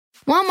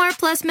Walmart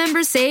Plus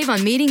members save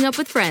on meeting up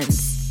with friends.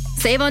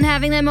 Save on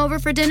having them over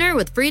for dinner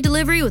with free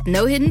delivery with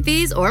no hidden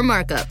fees or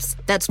markups.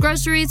 That's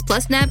groceries,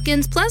 plus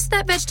napkins, plus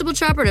that vegetable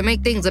chopper to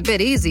make things a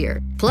bit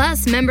easier.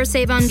 Plus, members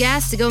save on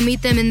gas to go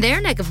meet them in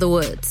their neck of the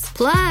woods.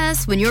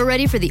 Plus, when you're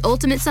ready for the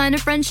ultimate sign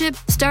of friendship,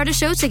 start a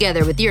show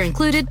together with your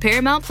included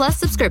Paramount Plus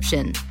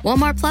subscription.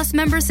 Walmart Plus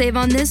members save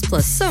on this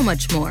plus so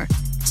much more.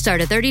 Start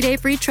a 30-day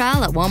free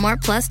trial at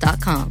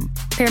walmartplus.com.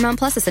 Paramount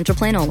Plus Essential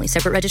Plan only.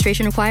 Separate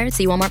registration required.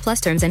 See Walmart Plus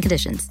terms and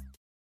conditions.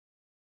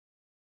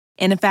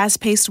 In a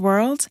fast-paced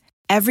world,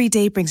 every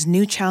day brings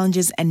new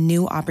challenges and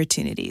new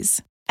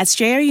opportunities. At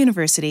Strayer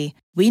University,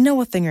 we know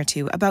a thing or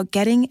two about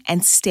getting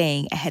and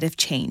staying ahead of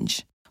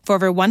change. For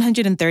over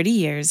 130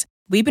 years,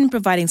 we've been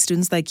providing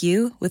students like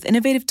you with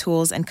innovative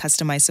tools and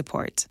customized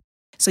support,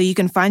 so you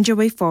can find your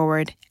way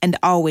forward and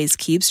always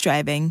keep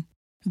striving.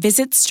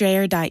 Visit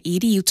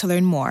strayer.edu to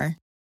learn more.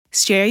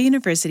 Strayer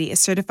University is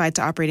certified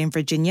to operate in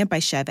Virginia by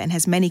Chev and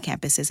has many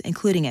campuses,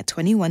 including at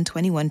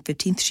 2121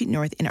 15th Street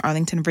North in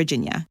Arlington,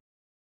 Virginia.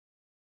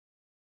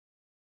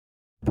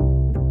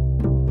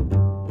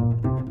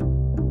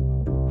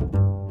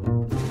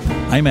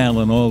 I'm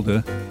Alan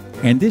Alda,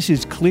 and this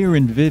is Clear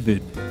and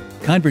Vivid,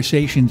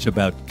 conversations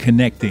about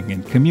connecting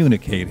and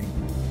communicating.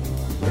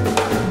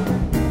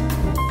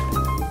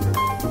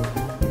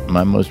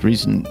 My most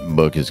recent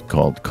book is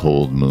called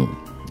Cold Moon,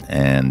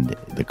 and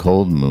the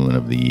cold moon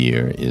of the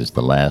year is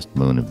the last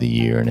moon of the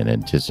year, and it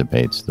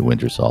anticipates the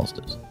winter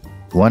solstice.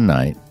 One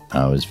night,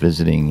 I was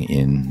visiting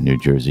in New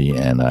Jersey,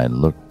 and I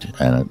looked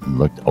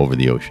over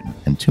the ocean,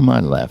 and to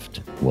my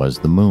left was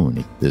the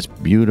moon, this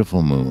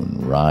beautiful moon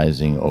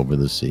rising over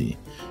the sea,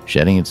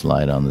 shedding its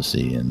light on the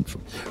sea and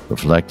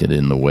reflected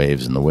in the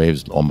waves, and the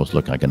waves almost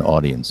look like an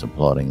audience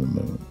applauding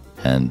the moon.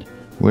 And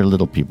we're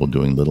little people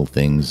doing little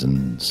things,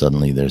 and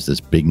suddenly there's this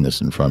bigness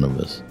in front of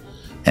us.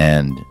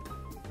 And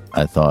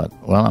I thought,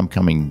 well, I'm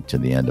coming to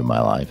the end of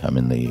my life. I'm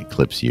in the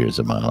eclipse years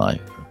of my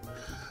life.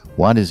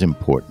 What is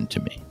important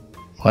to me?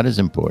 What is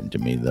important to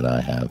me that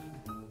I have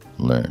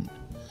learned?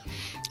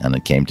 And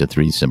it came to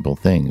three simple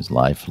things: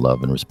 life,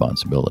 love, and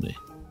responsibility.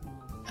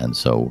 And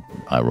so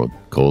I wrote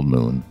Cold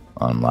Moon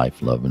on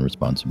life, love, and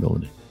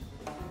responsibility.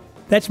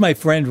 That's my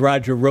friend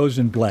Roger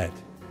Rosenblatt.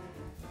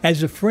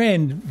 As a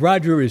friend,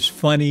 Roger is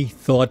funny,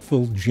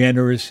 thoughtful,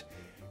 generous,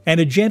 and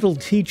a gentle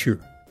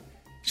teacher.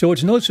 So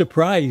it's no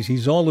surprise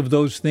he's all of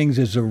those things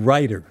as a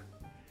writer.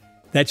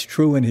 That's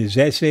true in his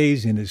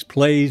essays, in his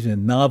plays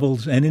and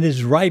novels, and in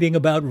his writing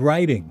about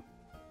writing.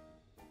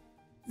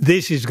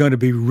 This is going to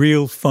be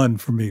real fun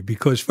for me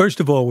because, first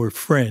of all, we're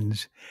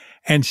friends.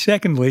 And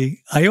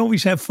secondly, I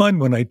always have fun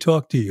when I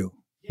talk to you.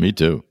 Me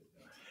too.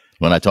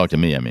 When I talk to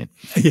me, I mean.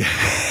 Yeah.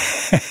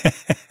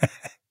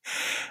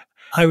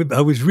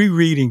 I was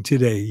rereading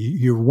today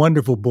your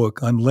wonderful book,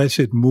 Unless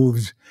It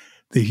Moves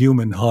the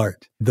Human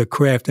Heart, The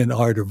Craft and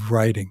Art of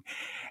Writing.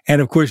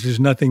 And of course, there's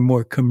nothing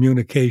more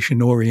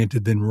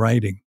communication-oriented than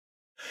writing.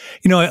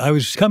 You know, I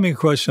was coming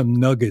across some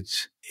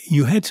nuggets.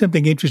 You had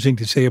something interesting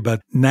to say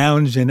about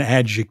nouns and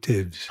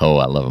adjectives. Oh,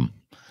 I love them.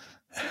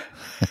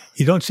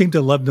 You don't seem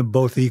to love them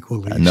both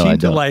equally. You seem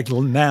to like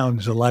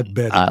nouns a lot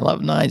better. I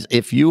love nouns.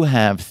 If you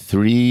have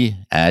three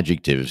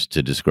adjectives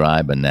to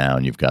describe a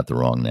noun, you've got the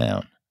wrong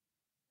noun.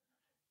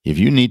 If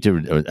you need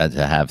to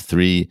have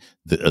three,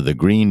 the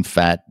green,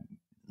 fat,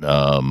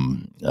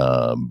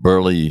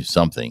 burly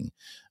something,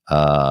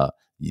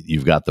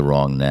 you've got the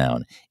wrong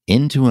noun.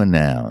 Into a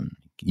noun,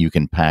 you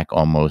can pack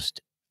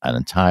almost an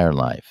entire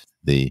life.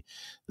 The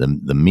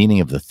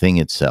meaning of the thing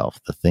itself,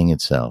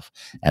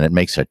 and it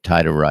makes a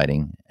tighter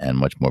writing and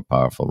much more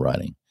powerful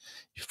writing.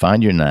 You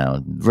find your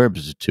noun,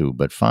 verbs too,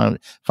 but find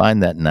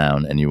that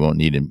noun, and you won't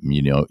need it.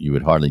 You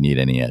would hardly need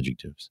any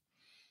adjectives.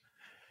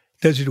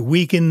 Does it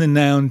weaken the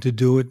noun to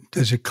do it?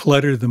 Does it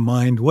clutter the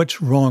mind?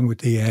 What's wrong with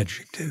the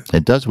adjective?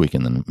 It does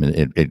weaken them.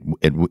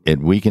 It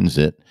weakens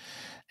it,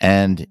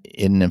 and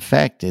in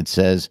effect, it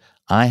says,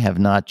 I have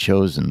not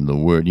chosen the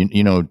word.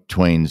 You know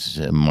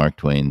Mark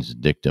Twain's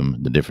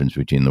dictum, the difference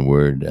between the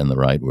word and the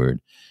right word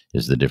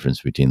is the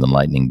difference between the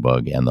lightning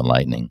bug and the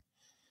lightning.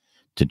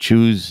 To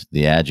choose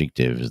the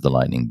adjective is the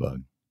lightning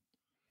bug.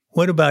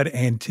 What about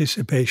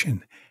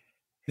anticipation?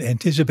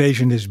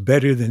 Anticipation is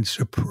better than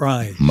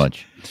surprise.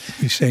 Much.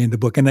 You say in the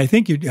book. And I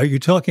think are you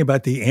talking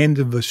about the end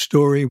of a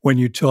story when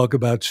you talk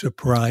about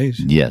surprise?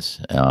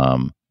 Yes.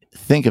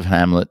 Think of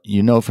Hamlet.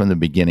 You know from the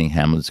beginning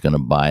Hamlet's going to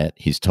buy it.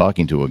 He's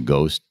talking to a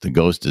ghost. The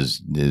ghost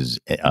is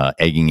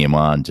egging him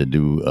on to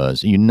do.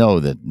 So you know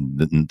that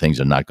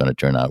things are not going to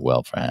turn out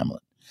well for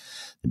Hamlet.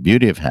 The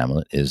beauty of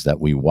Hamlet is that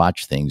we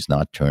watch things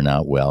not turn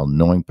out well,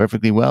 knowing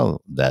perfectly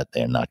well that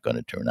they're not going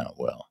to turn out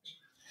well.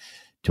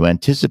 To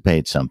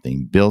anticipate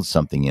something builds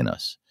something in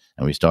us,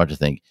 and we start to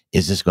think,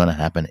 is this going to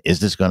happen?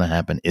 Is this going to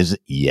happen?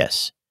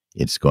 Yes,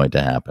 it's going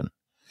to happen.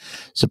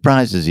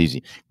 Surprise is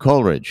easy.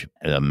 Coleridge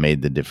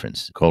made the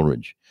difference.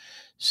 Coleridge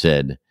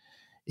said,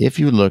 if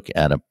you look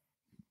at a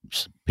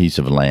piece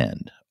of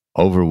land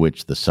over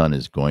which the sun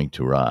is going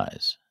to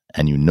rise,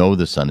 and you know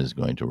the sun is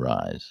going to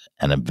rise,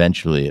 and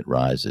eventually it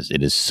rises,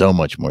 it is so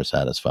much more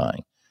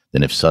satisfying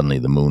than if suddenly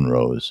the moon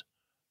rose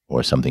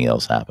or something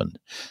else happened.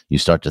 You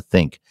start to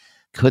think,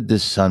 could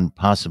this sun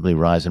possibly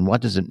rise? And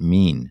what does it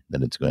mean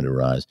that it's going to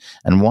rise?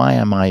 And why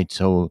am I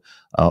so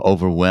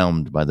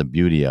overwhelmed by the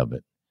beauty of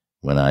it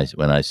when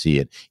I see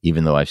it,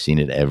 even though I've seen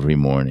it every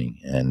morning,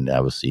 and I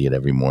will see it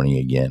every morning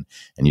again?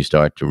 And you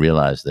start to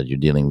realize that you're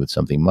dealing with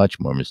something much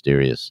more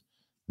mysterious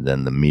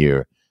than the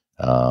mere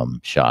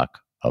shock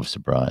of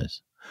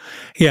surprise.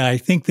 Yeah, I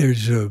think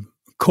there's a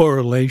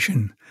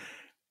correlation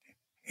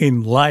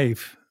in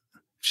life.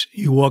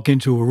 You walk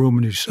into a room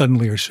and you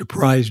suddenly are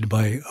surprised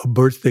by a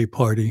birthday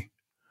party.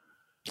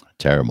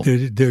 Terrible.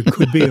 There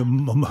could be a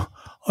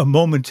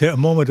moment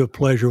of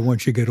pleasure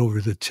once you get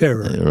over the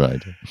terror.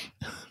 Right.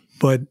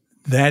 But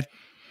that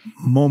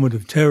moment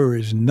of terror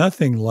is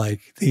nothing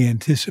like the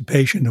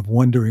anticipation of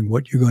wondering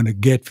what you're going to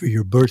get for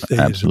your birthday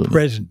Absolutely. as a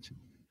present.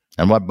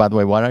 And by the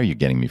way, what are you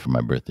getting me for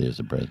my birthday as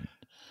a present?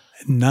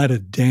 Not a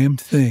damn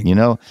thing. You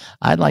know,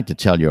 I'd like to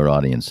tell your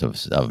audience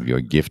of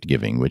your gift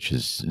giving, which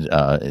is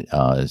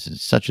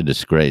such a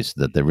disgrace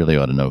that they really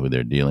ought to know who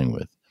they're dealing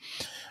with.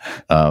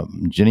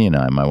 Ginny and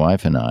I, my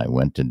wife and I,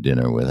 went to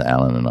dinner with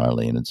Alan and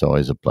Arlene. It's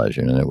always a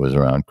pleasure, and it was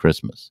around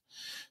Christmas.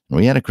 And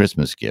we had a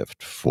Christmas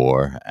gift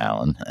for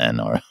Alan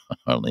and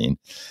Arlene,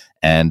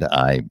 and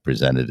I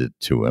presented it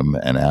to him,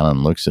 and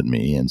Alan looks at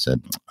me and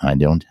said, "I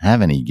don't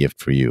have any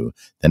gift for you."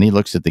 Then he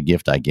looks at the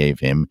gift I gave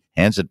him,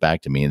 hands it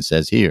back to me, and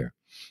says, "Here."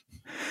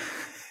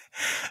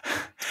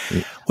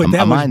 Well,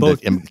 a mind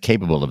that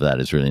capable of that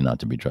is really not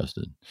to be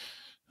trusted.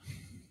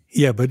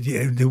 Yeah, but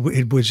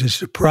it was a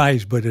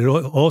surprise, but it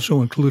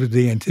also included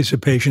the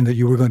anticipation that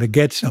you were going to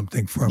get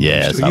something from it.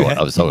 Yes,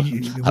 So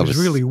it was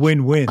really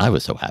win-win. I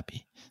was so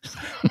happy.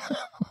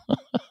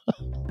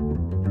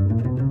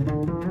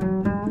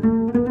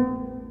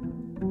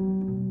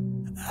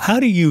 How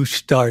do you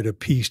start a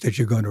piece that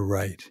you're going to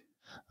write?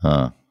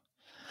 I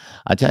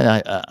tell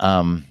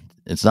you,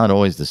 it's not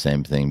always the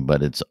same thing,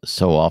 but it's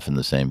so often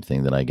the same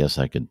thing that I guess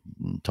I could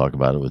talk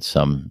about it with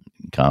some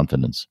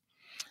confidence.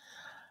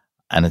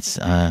 And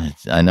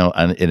I know,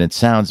 and it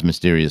sounds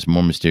mysterious,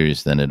 more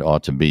mysterious than it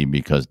ought to be,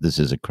 because this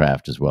is a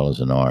craft as well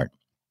as an art.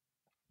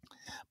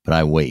 But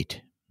I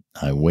wait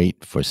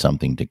for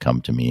something to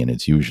come to me, and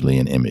it's usually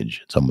an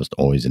image. It's almost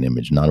always an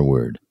image, not a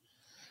word.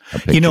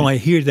 You know, I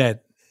hear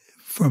that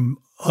from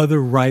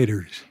other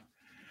writers,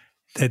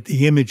 that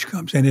the image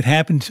comes, and it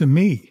happened to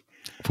me.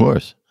 Of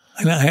course.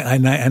 And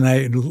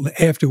I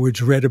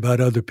afterwards read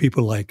about other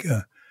people, like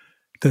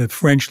the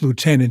French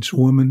lieutenant's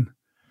woman.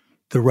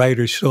 The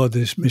writer saw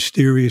this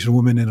mysterious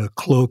woman in a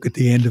cloak at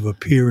the end of a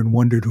pier and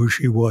wondered who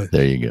she was.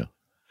 There you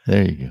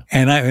go.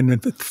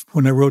 And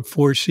when I wrote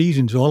Four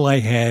Seasons, all I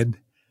had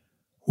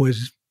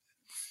was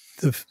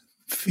the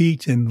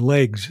feet and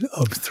legs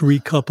of three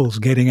couples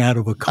getting out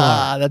of a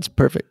car. That's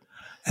perfect.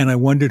 And I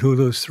wondered who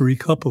those three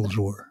couples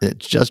were.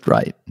 It's just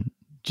right.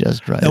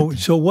 Just right. Now,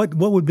 so what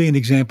would be an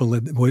example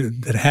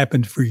that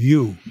happened for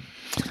you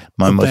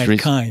My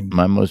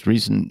most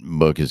recent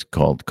book is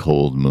called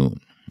Cold Moon.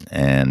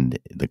 And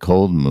the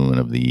cold moon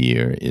of the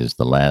year is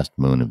the last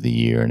moon of the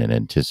year, and it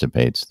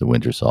anticipates the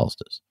winter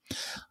solstice.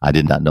 I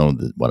did not know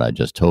what I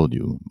just told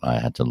you. I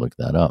had to look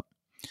that up.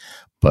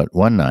 But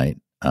one night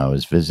I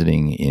was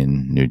visiting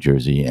in New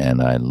Jersey,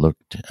 and I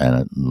looked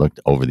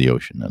over the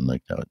ocean and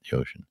looked out at the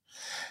ocean.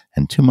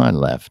 And to my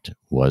left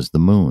was the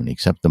moon,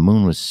 except the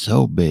moon was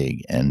so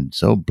big and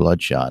so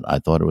bloodshot, I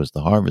thought it was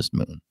the harvest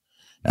moon.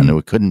 And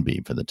it couldn't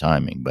be for the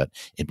timing, but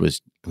it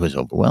was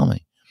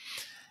overwhelming.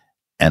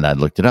 And I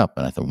looked it up,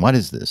 and I thought, what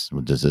is this?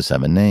 Does this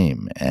have a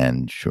name?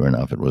 And sure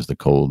enough, it was the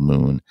cold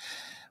moon.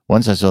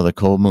 Once I saw the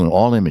cold moon,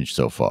 all image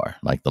so far,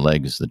 like the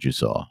legs that you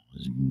saw,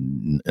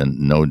 and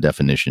no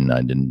definition.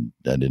 I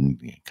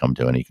didn't come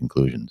to any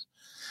conclusions.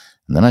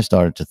 And then I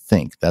started to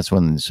think. That's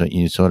when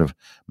you sort of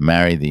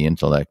marry the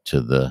intellect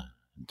to the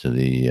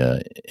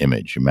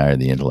image. You marry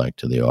the intellect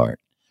to the art.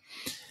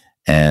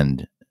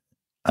 And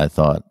I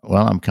thought,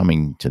 well, I'm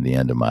coming to the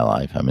end of my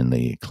life. I'm in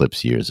the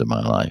eclipse years of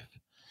my life.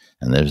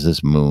 And there's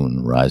this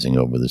moon rising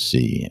over the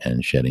sea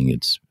and shedding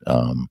its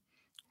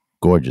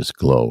gorgeous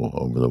glow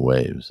over the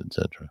waves,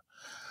 etc.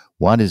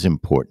 What is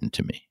important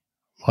to me?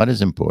 What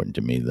is important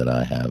to me that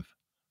I have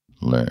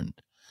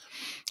learned?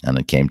 And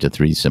it came to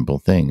three simple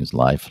things: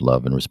 life,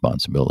 love, and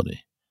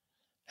responsibility.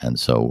 And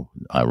so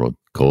I wrote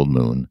Cold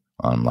Moon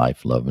on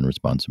life, love, and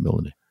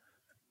responsibility.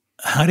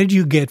 How did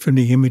you get from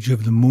the image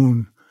of the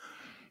moon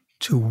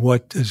to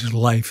what does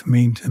life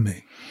mean to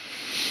me?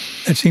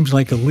 That seems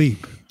like a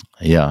leap.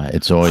 Yeah,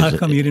 it's always. How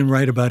come you didn't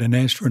write about an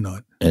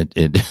astronaut?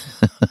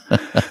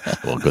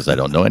 Well, because I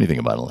don't know anything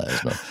about an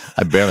astronaut.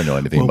 I barely know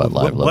anything about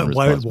life, love, and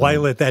responsibility. Why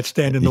let that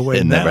stand in the way?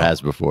 It never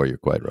has before. You're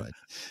quite right,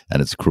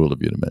 and it's cruel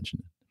of you to mention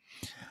it.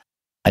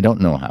 I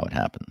don't know how it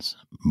happens,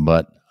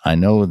 but I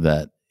know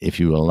that if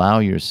you allow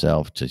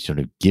yourself to sort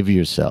of give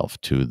yourself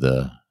to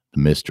the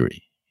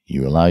mystery,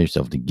 you allow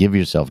yourself to give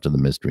yourself to the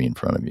mystery in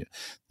front of you.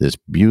 This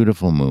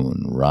beautiful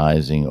moon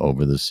rising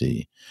over the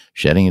sea,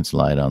 shedding its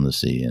light on the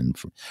sea and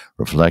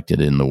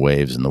reflected in the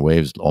waves, and the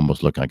waves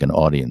almost look like an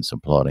audience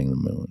applauding the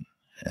moon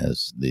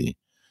as the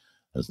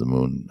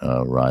moon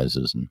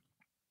rises. And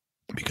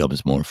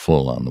becomes more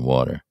full on the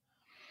water.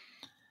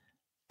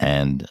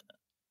 And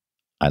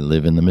I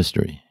live in the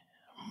mystery.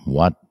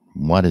 What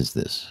is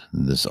this?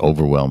 This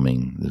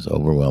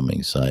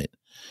overwhelming sight.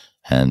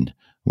 And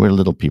we're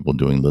little people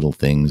doing little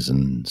things,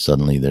 and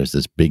suddenly there's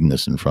this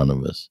bigness in front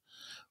of us.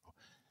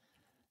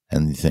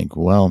 And you think,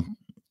 well,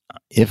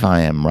 if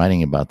I am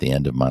writing about the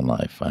end of my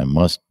life, I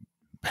must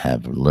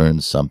have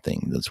learned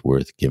something that's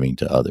worth giving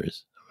to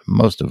others.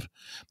 Most of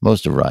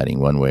writing,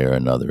 one way or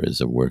another,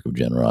 is a work of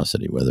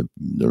generosity, whether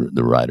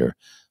the writer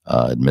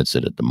admits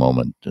it at the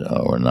moment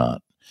or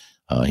not.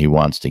 He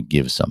wants to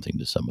give something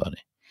to somebody.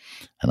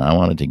 And I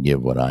wanted to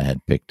give what I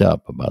had picked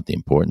up about the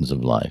importance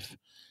of life,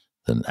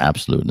 the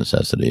absolute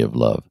necessity of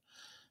love,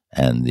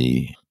 and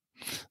the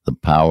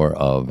power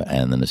of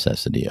and the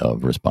necessity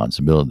of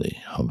responsibility,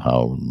 of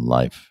how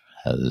life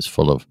is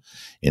full of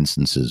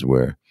instances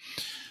where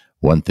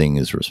one thing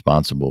is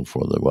responsible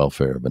for the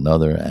welfare of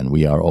another, and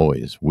we,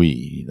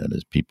 that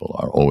is people,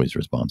 are always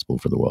responsible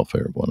for the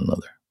welfare of one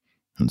another.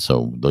 And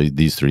so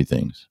these three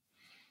things.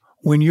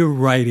 When you're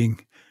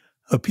writing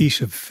a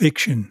piece of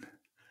fiction,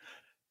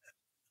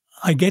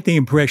 I get the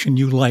impression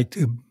you like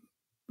to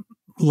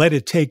let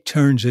it take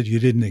turns that you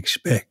didn't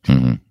expect.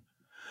 Mm-hmm.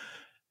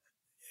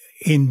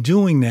 In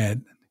doing that,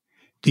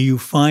 do you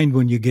find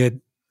when you get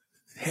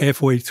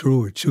halfway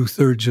through or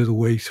 2/3 of the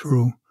way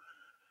through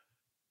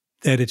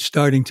that it's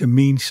starting to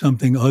mean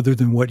something other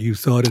than what you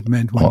thought it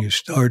meant when you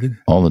started?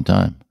 All the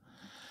time.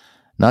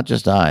 Not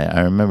just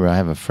I remember I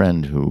have a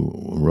friend who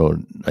wrote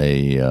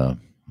a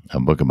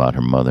book about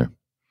her mother,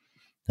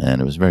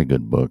 and it was a very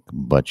good book,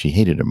 but she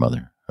hated her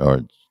mother,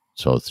 or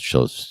so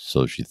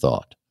she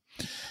thought.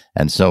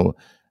 And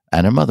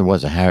her mother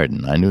was a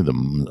harridan. I knew the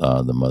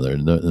mother.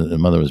 The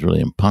mother was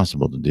really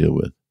impossible to deal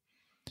with.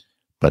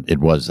 But it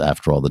was,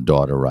 after all, the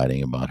daughter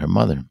writing about her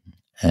mother.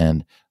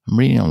 And I'm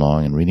reading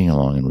along,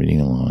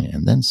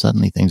 and then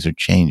suddenly things are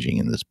changing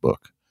in this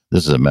book.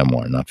 This is a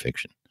memoir, not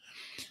fiction.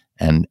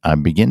 And I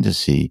begin to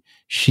see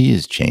she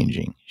is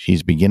changing.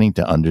 She's beginning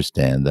to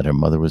understand that her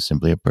mother was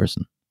simply a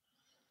person.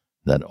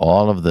 That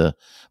all of the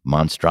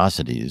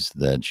monstrosities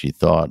that she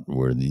thought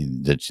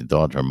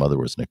her mother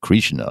was an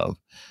accretion of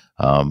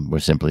were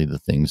simply the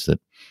things that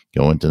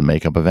go into the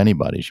makeup of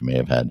anybody. She may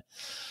have had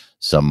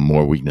some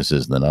more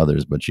weaknesses than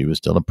others, but she was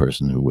still a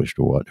person who wished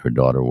her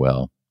daughter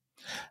well.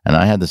 And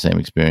I had the same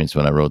experience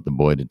when I wrote The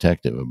Boy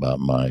Detective about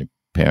my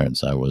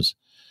parents. I was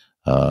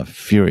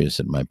furious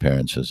at my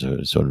parents for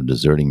sort of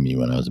deserting me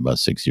when I was about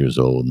 6 years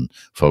old and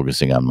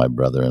focusing on my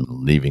brother and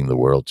leaving the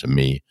world to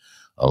me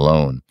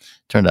alone.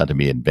 Turned out to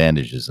be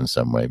advantages in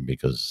some way,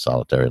 because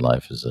solitary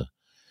life is a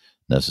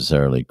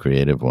necessarily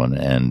creative one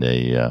and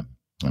a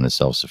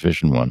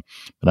self-sufficient one.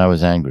 But I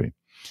was angry.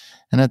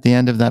 And at the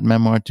end of that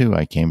memoir, too,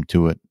 I came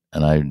to it,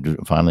 and I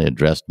finally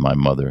addressed my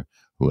mother,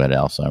 who had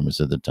Alzheimer's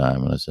at the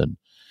time, and I said,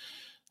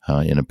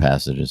 in a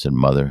passage, I said,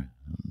 "Mother,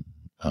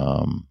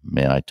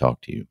 may I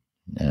talk to you?"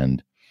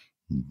 And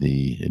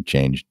it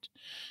changed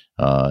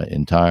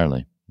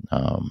entirely.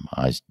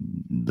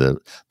 The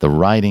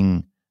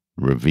writing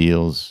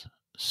reveals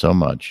so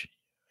much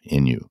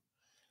in you,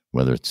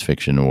 whether it's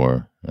fiction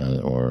or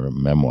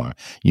memoir.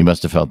 You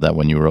must have felt that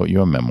when you wrote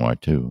your memoir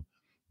too.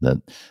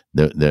 That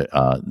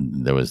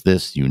there was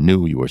this you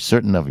knew, you were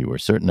certain of,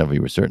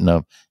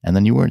 and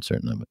then you weren't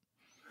certain of it.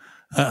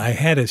 I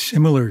had a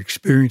similar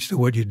experience to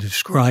what you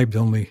described,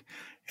 only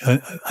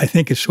I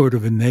think it's sort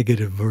of a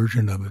negative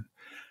version of it.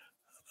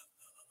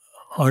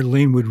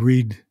 Arlene would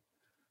read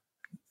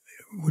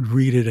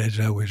it as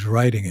I was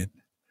writing it,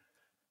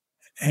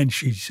 and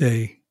she'd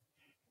say,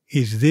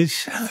 "Is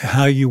this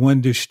how you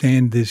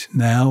understand this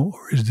now,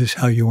 or is this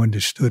how you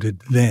understood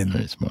it then?"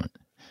 Very smart.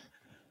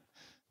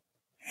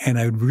 And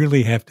I'd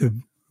realized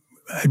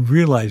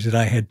that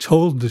I had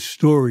told the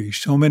story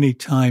so many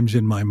times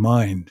in my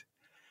mind,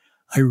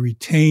 I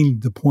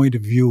retained the point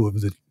of view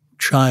of the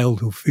child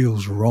who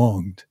feels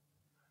wronged,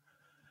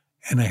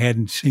 and I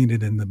hadn't seen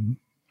it in the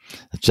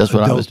That's just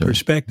what I was doing.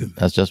 Perspective.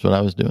 That's just what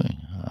I was doing.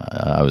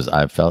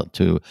 I felt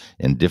too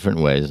in different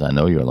ways. I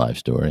know your life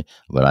story,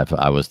 but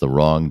I was the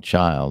wrong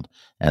child,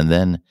 and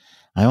then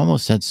I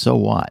almost said, "So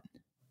what?"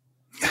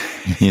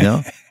 You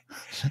know.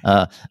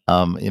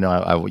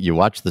 You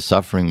watch the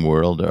suffering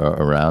world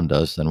around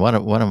us, and what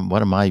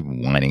am I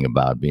whining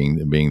about?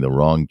 Being the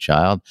wrong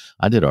child?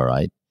 I did all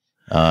right.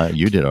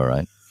 You did all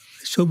right.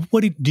 So,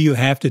 what do you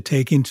have to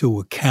take into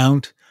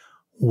account?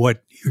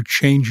 What your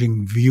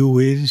changing view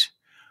is,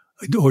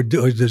 or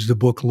does the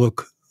book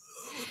look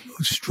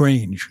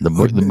strange? The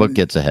book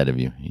gets ahead of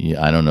you.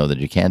 I don't know that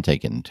you can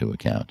take it into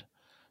account.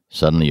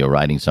 Suddenly, you're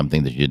writing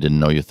something that you didn't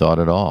know you thought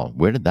at all.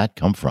 Where did that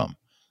come from?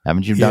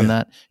 Haven't you done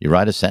that? You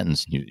write a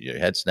sentence, your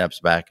head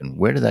snaps back, and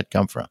where did that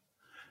come from?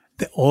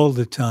 All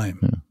the time.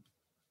 Yeah.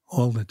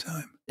 All the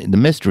time. The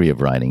mystery of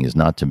writing is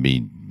not to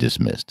be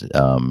dismissed.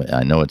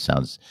 I know it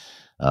sounds,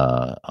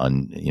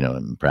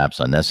 perhaps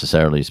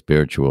unnecessarily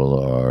spiritual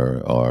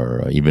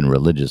or even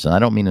religious, and I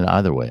don't mean it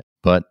either way.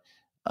 But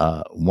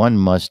one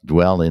must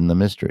dwell in the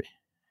mystery.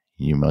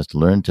 You must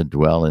learn to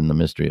dwell in the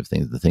mystery of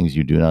things, the things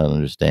you do not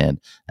understand,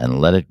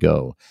 and let it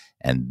go.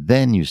 And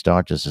then you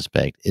start to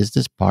suspect, is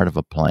this part of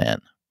a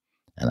plan?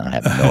 And I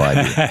have no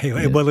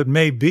idea. Well, it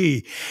may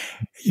be.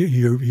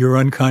 Your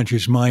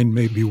unconscious mind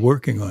may be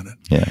working on it.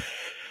 Yeah.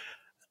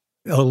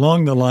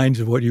 Along the lines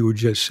of what you were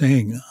just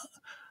saying,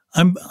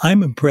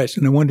 I'm impressed,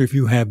 and I wonder if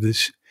you have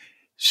this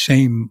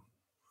same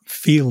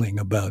feeling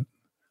about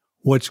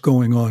what's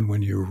going on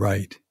when you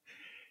write.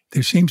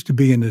 There seems to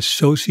be an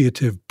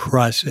associative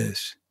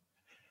process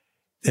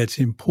that's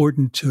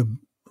important to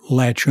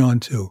latch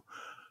onto.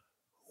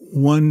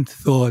 One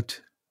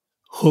thought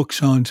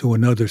hooks onto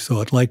another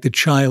thought, like the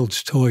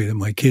child's toy that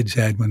my kids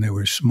had when they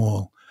were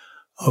small,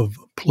 of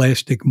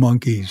plastic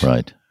monkeys.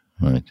 Right.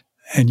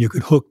 And you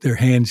could hook their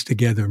hands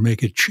together and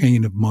make a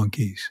chain of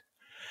monkeys.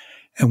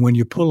 And when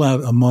you pull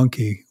out a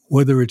monkey,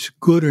 whether it's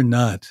good or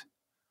not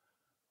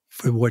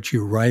for what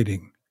you're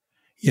writing,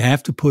 you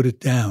have to put it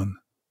down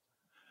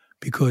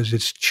because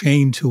it's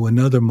chained to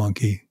another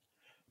monkey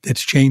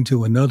that's chained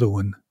to another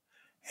one.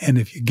 And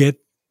if you get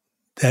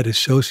that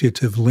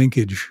associative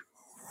linkage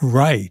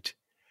right,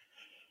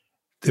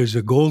 there's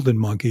a golden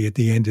monkey at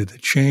the end of the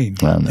chain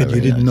that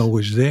you didn't know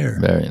was there.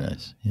 Very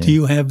nice. Yeah. Do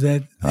you have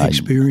that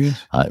experience?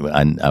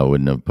 I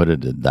wouldn't have put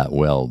it that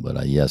well,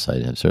 but yes,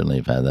 I have certainly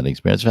have had that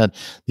experience. I've had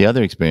the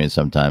other experience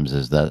sometimes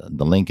is that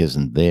the link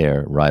isn't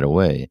there right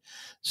away,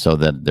 so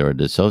that there are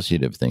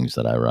dissociative things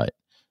that I write,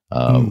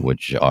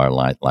 which are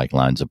like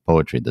lines of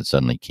poetry that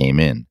suddenly came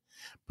in.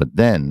 But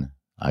then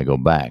I go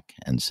back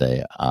and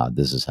say,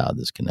 this is how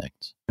this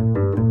connects.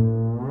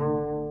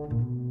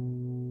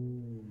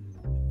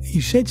 You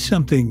said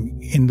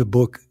something in the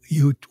book,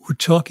 you were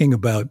talking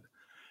about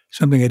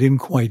something I didn't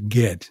quite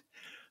get,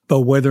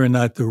 about whether or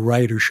not the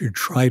writer should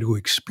try to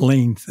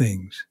explain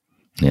things.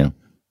 Yeah.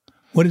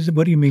 What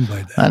do you mean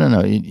by that? I don't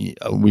know.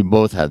 We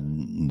both had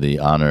the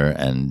honor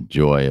and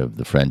joy of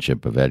the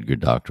friendship of Edgar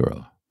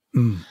Doctorow.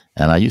 And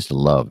I used to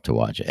love to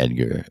watch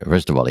Edgar.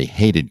 First of all, he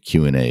hated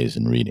Q&As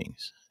and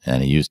readings.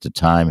 And he used to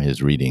time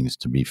his readings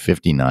to be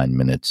 59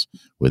 minutes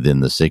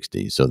within the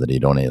 60 so that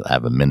he'd only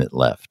have a minute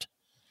left.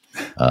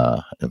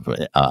 And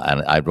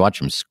I'd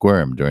watch him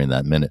squirm during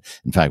that minute.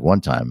 In fact, one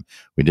time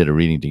we did a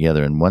reading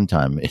together, and one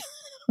time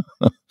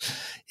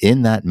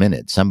in that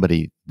minute,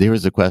 there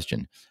was a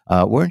question,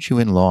 weren't you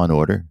in Law and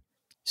Order?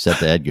 Said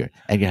to Edgar.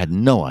 Edgar had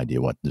no idea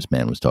what this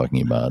man was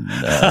talking about,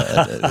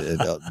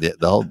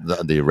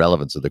 the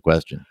irrelevance of the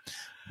question.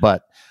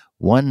 But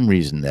one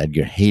reason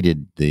Edgar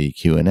hated the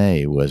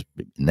Q&A was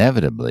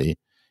inevitably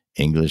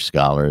English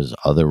scholars,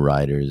 other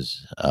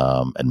writers,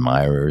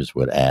 admirers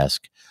would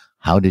ask,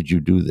 how did you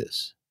do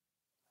this?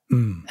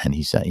 And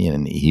he said,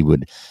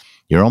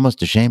 you're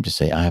almost ashamed to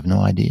say, I have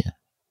no idea.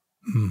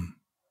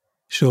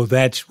 So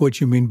that's what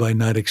you mean by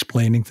not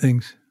explaining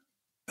things?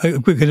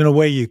 Because in a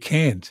way you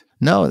can't.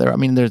 No, there's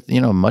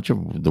much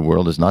of the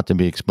world is not to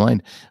be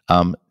explained.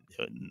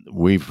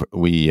 We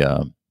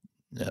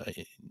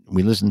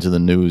listen to the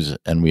news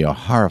and we are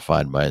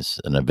horrified by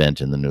an event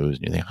in the news.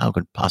 And you think, how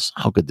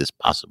could this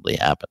possibly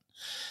happen?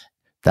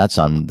 That's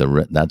in the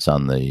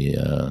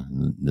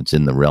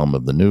realm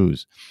of the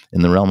news.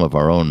 In the realm of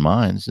our own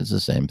minds, it's the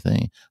same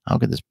thing. How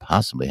could this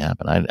possibly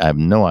happen? I have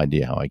no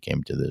idea how I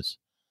came to this,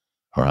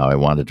 or how I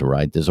wanted to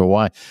write this, or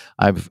why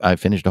I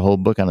finished a whole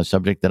book on a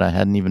subject that I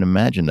hadn't even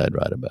imagined I'd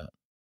write about.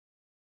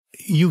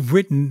 You've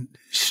written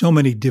so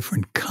many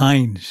different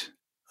kinds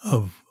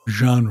of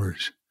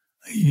genres.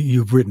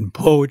 You've written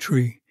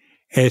poetry,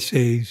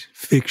 essays,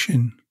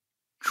 fiction,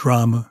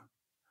 drama.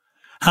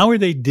 How are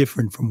they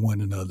different from one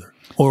another,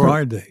 or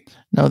are they?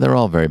 No, they're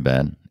all very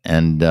bad.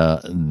 And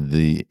that's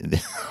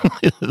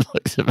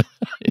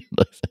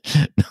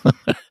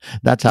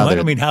how. I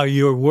don't mean how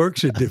your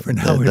works are different.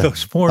 How are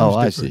those forms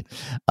different?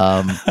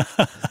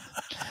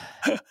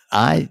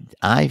 I see.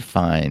 I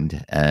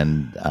find,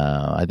 and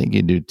I think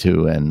you do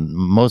too, and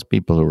most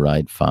people who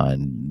write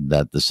find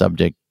that the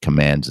subject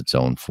commands its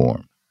own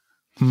form.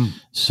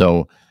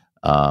 So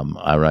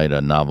I write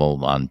a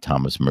novel on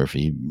Thomas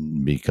Murphy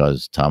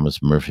because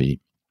Thomas Murphy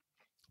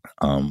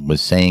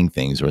was saying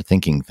things or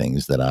thinking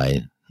things that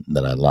I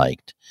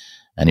liked,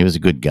 and he was a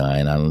good guy,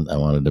 and I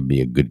wanted to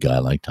be a good guy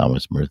like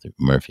Thomas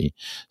Murphy.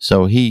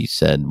 So he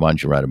said, "Why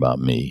don't you write about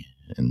me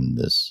in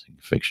this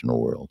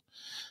fictional world?"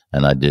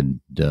 And I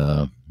did,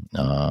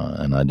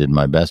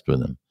 my best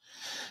with him.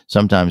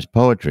 Sometimes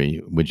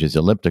poetry, which is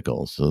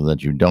elliptical, so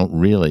that you don't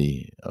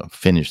really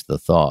finish the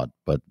thought,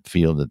 but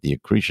feel that the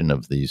accretion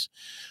of these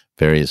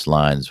various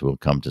lines will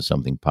come to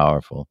something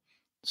powerful.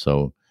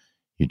 So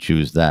you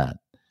choose that.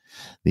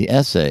 The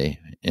essay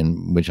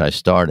in which I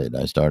started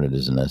as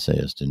an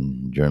essayist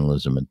in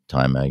journalism at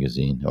Time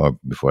magazine, or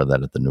before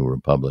that at the New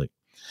Republic.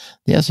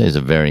 The essay is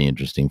a very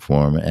interesting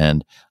form,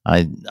 and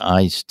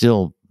I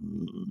still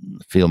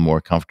feel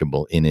more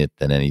comfortable in it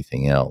than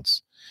anything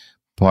else,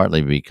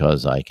 partly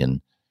because I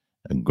can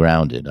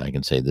ground it. I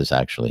can say this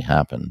actually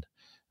happened,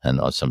 and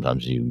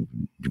sometimes you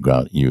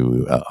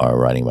are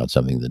writing about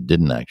something that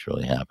didn't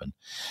actually happen,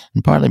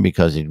 and partly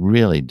because it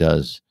really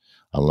does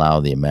allow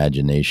the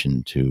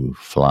imagination to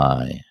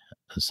fly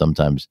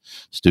Sometimes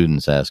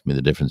students ask me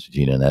the difference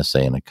between an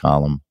essay and a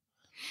column.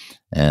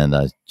 And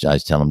I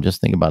tell them,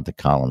 just think about the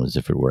column as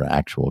if it were an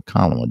actual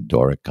column, a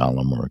Doric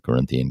column or a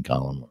Corinthian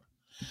column or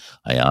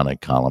Ionic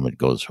column. It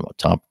goes from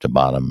top to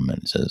bottom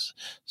and it says,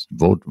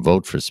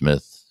 vote for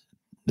Smith.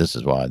 This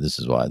is why,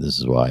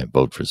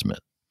 vote for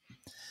Smith.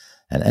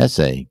 An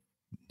essay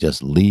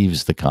just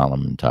leaves the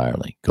column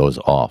entirely, goes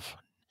off,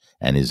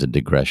 and is a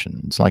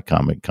digression. It's like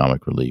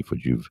comic relief,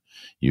 which you've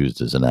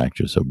used as an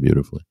actor so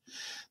beautifully.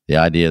 The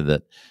idea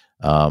that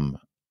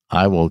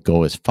I will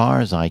go as far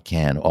as I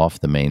can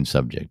off the main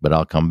subject, but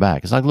I'll come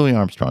back. It's like Louis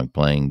Armstrong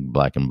playing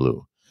Black and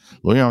Blue.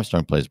 Louis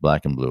Armstrong plays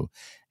Black and Blue,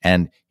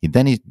 and he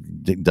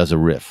does a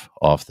riff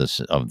off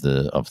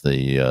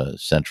the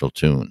central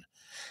tune,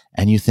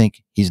 and you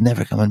think he's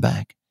never coming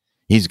back.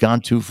 He's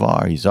gone too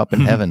far. He's up in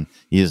heaven.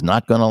 He is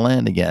not going to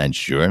land again. And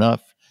sure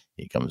enough,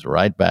 he comes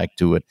right back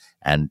to it,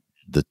 and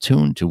the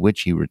tune to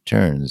which he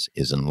returns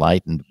is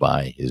enlightened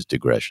by his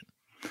digression.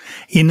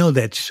 You know,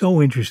 that's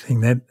so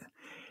interesting. That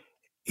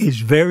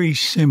is very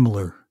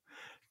similar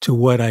to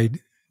what I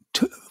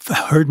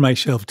heard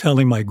myself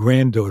telling my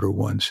granddaughter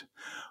once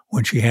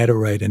when she had to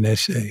write an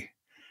essay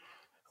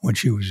when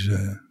she was,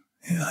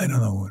 I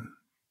don't know,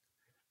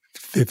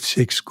 5th,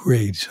 6th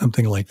grade,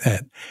 something like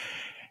that.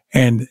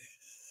 And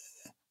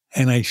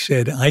I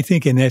said, I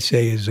think an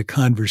essay is a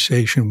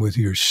conversation with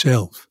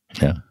yourself.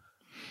 Yeah.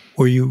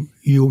 Where you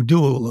do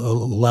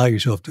allow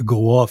yourself to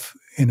go off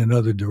in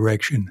another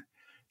direction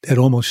that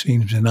almost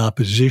seems in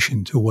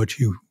opposition to what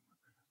you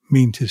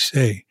mean to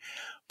say.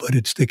 But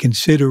it's the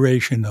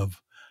consideration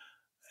of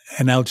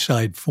an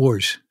outside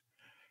force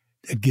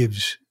that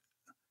gives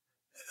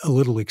a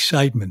little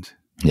excitement.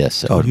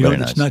 Yes. Oh, very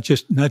nice.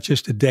 It's not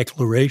just a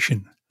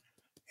declaration.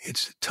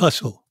 It's a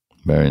tussle.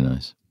 Very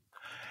nice.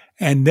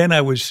 And then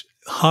I was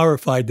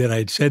horrified that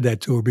I'd said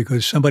that to her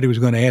because somebody was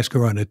going to ask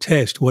her on a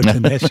test, what's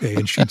an essay?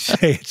 And she'd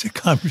say it's a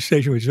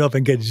conversation with yourself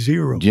and get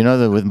 0. Do you know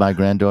that with my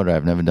granddaughter,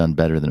 I've never done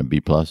better than a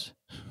B+?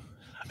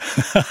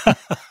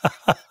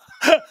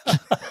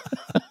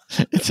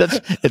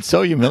 It's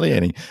so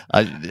humiliating.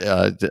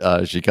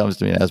 She comes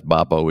to me and asks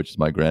Bappo, which is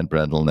my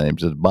grandparental name.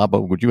 She says,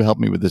 Bappo, would you help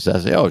me with this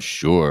essay? Oh,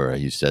 sure.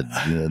 He said,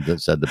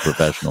 said the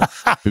professional.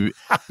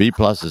 B+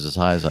 is as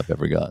high as I've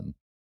ever gotten.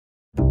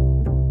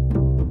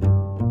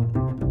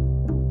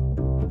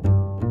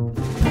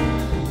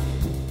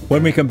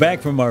 When we come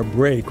back from our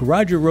break,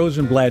 Roger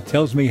Rosenblatt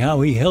tells me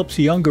how he helps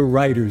younger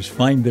writers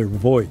find their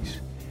voice.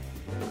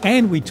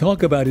 And we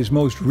talk about his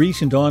most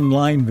recent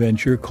online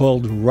venture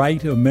called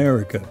Write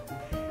America,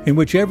 in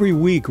which every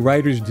week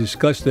writers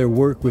discuss their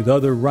work with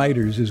other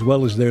writers as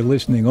well as their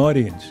listening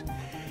audience.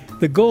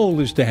 The goal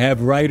is to have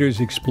writers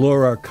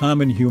explore our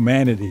common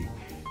humanity,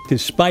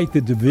 despite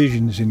the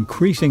divisions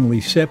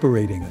increasingly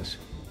separating us.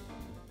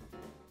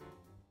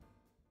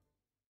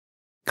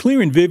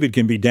 Clear and Vivid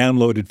can be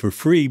downloaded for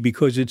free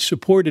because it's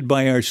supported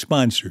by our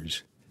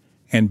sponsors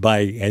and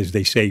by, as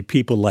they say,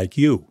 people like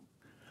you.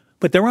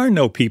 But there are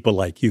no people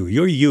like you.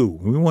 You're you.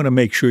 We want to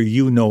make sure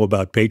you know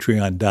about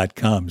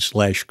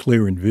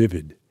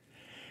patreon.com/clearandvivid.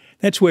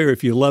 That's where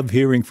if you love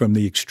hearing from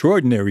the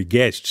extraordinary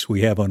guests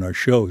we have on our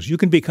shows, you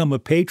can become a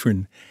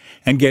patron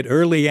and get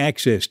early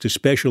access to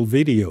special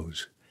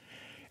videos.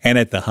 And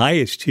at the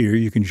highest tier,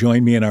 you can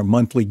join me in our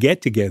monthly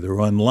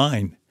get-together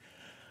online.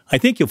 I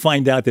think you'll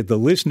find out that the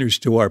listeners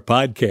to our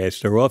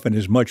podcast are often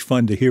as much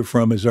fun to hear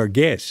from as our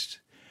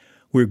guests.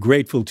 We're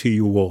grateful to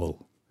you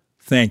all.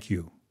 Thank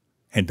you.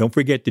 And don't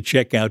forget to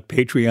check out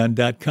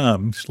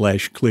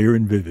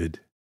patreon.com/clearandvivid.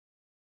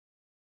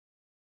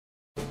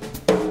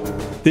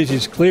 This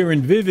is Clear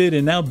and Vivid,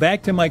 and now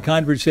back to my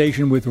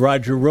conversation with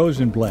Roger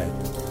Rosenblatt.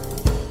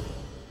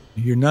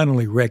 You're not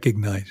only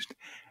recognized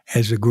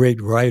as a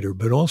great writer,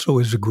 but also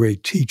as a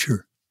great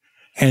teacher.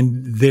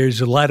 And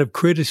there's a lot of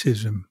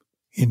criticism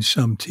in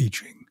some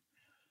teaching.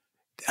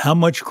 How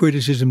much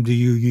criticism do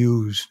you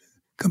use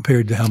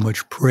compared to how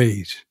much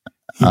praise?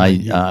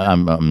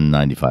 I'm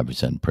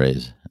 95%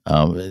 praise.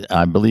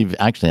 I believe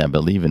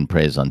in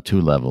praise on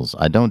 2 levels.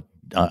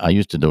 I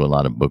used to do a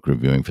lot of book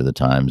reviewing for the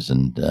Times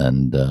and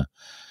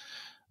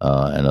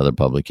other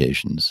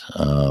publications.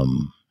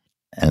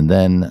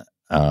 And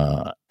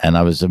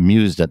I was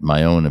amused at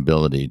my own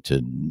ability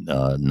to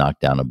knock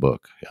down a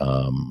book.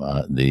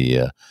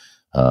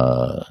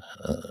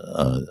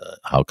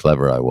 How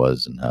clever I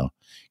was and how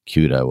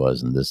cute I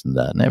was and this and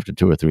that. And after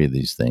 2 or 3 of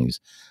these things,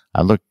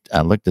 I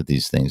looked at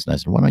these things and I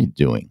said, what are you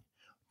doing?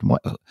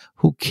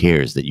 Who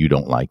cares that you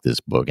don't like this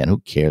book? And who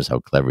cares how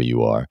clever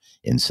you are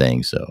in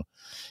saying so?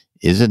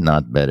 Is it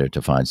not better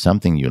to find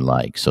something you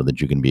like so that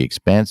you can be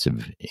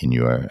expansive in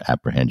your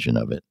apprehension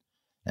of it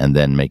and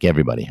then make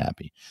everybody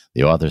happy?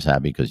 The author's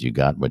happy because you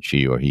got what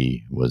she or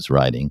he was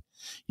writing.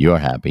 You're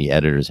happy.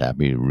 Editor's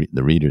happy.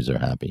 The readers are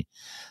happy.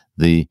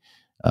 It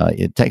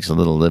takes a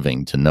little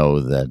living to know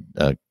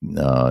that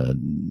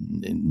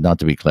not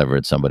to be clever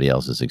at somebody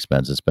else's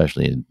expense,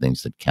 especially in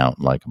things that count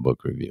like a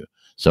book review.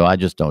 So I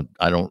do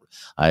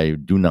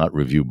not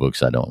review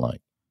books I don't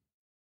like.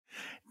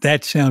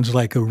 That sounds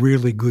like a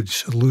really good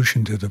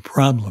solution to the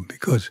problem,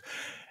 because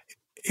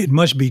it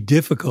must be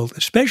difficult,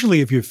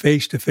 especially if you're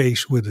face to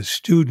face with a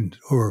student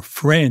or a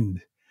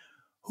friend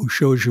who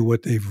shows you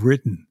what they've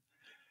written.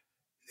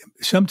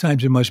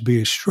 Sometimes it must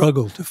be a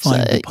struggle to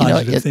find the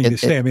positive thing to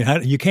say. I mean,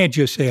 you can't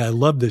just say, I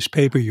love this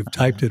paper, you've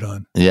typed it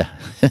on. Yeah,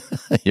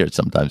 you're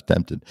sometimes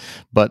tempted.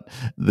 But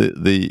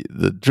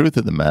the truth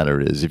of the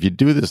matter is, if you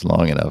do this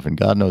long enough, and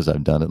God knows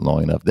I've done it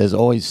long enough, there's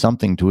always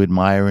something to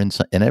admire in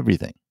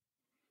everything.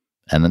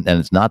 And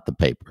it's not the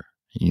paper.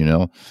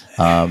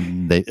 A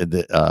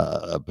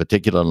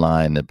particular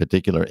line, a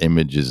particular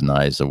image is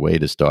nice, a way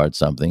to start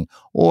something,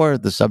 or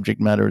the subject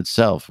matter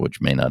itself,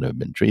 which may not have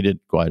been treated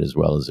quite as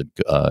well as it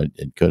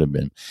could have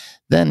been.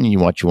 Then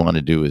what you want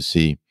to do is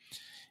see,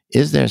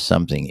 is there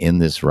something in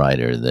this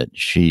writer that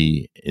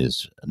she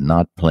is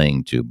not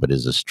playing to, but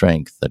is a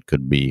strength that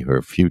could be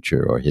her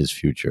future or his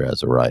future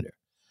as a writer?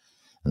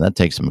 And that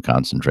takes some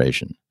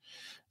concentration.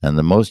 And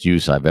the most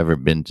use I've ever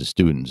been to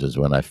students is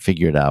when I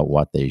figured out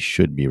what they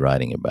should be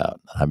writing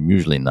about. I'm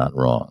usually not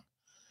wrong.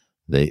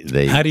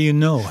 They How do you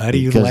know? How do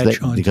you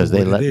latch on because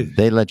to what it is?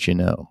 They let you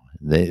know.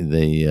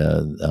 They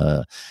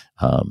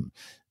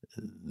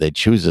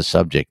choose a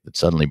subject that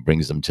suddenly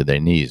brings them to their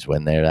knees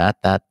when they're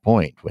at that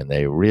point, when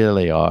they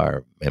really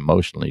are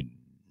emotionally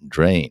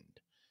drained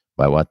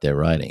by what they're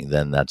writing.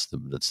 Then that's the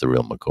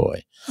real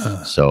McCoy.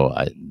 So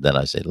I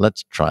say,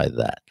 let's try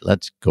that.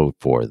 Let's go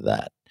for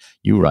that.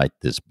 You write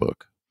this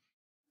book.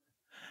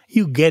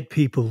 You get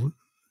people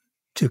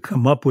to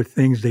come up with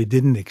things they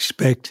didn't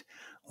expect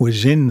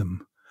was in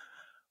them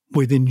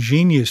with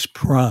ingenious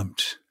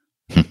prompts.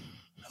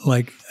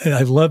 Like,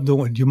 I love the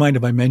one, do you mind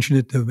if I mention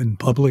it in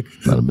public?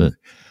 A little bit.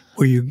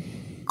 Where you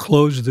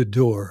close the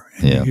door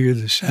and you hear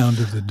the sound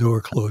of the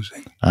door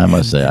closing. I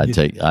must say,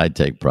 I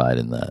take pride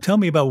in that. Tell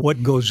me about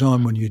what goes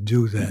on when you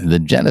do that. The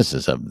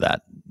genesis of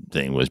that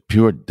thing was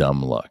pure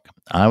dumb luck.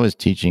 I was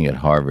teaching at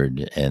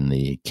Harvard in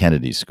the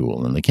Kennedy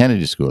School, and the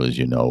Kennedy School, as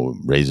you know,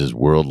 raises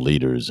world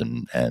leaders,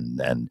 and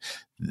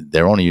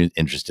they're only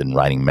interested in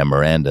writing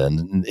memoranda,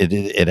 and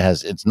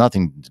it's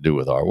nothing to do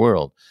with our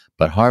world.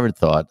 But Harvard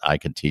thought I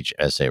could teach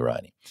essay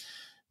writing.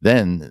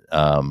 Then,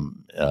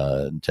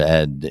 to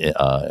add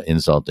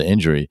insult to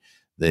injury,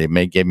 they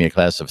gave me a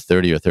class of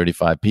 30 or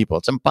 35 people.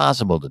 It's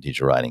impossible to teach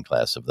a writing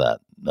class of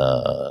that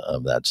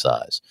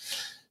size.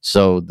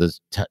 So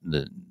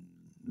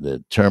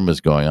the term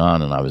was going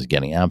on, and I was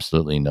getting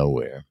absolutely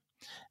nowhere.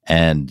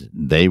 And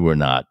they were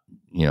not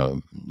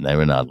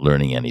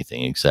learning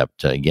anything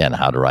except, again,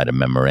 how to write a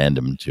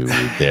memorandum to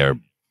their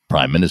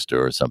prime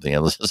minister or something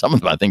else. Some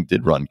of them, I think,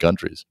 did run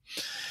countries.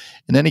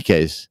 In any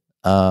case,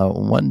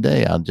 one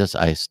day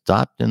I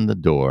stopped in the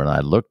door and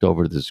I looked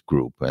over to this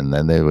group, and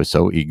then they were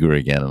so eager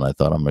again, and I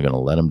thought, I'm going to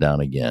let them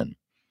down again.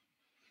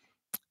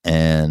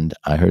 And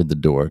I heard the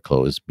door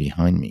close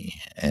behind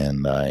me,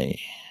 and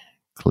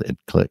it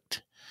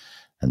clicked.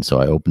 And so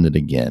I opened it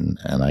again,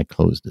 and I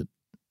closed it.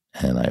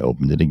 And I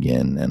opened it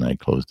again, and I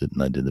closed it,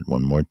 and I did it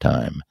one more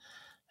time.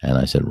 And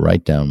I said,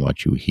 write down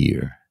what you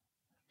hear.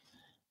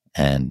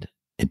 And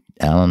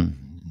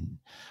Alan,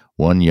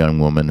 one young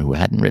woman who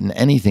hadn't written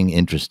anything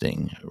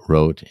interesting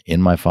wrote,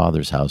 in my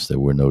father's house there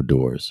were no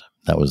doors.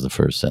 That was the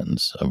first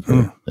sentence of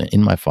her.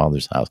 In my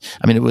father's house.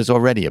 I mean, it was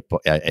already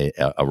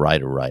a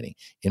writer writing.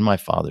 In my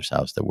father's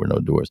house there were no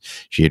doors.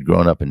 She had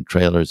grown up in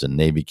trailers and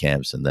Navy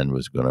camps, and then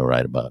was going to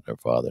write about her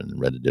father,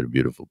 and did a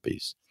beautiful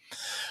piece.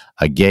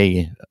 A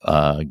gay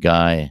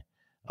guy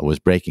was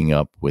breaking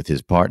up with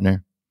his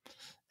partner,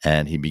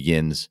 and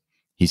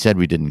he said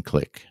we didn't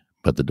click,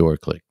 but the door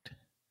clicked.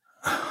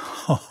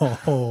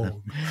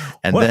 Oh,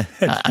 and then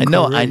I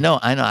know.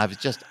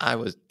 I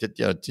was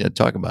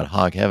talking about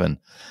hog heaven.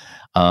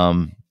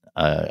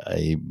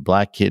 A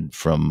black kid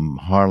from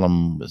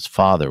Harlem's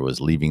father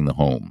was leaving the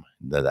home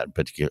a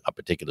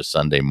particular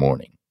Sunday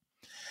morning,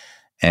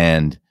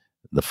 and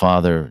the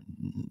father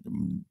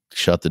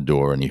shut the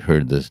door, and he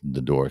heard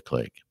the door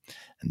click.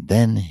 And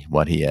then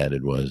what he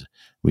added was,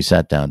 we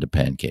sat down to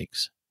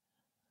pancakes.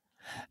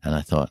 And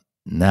I thought,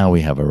 now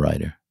we have a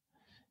writer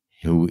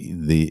who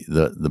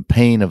the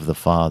pain of the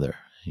father,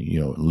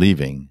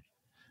 leaving,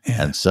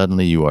 and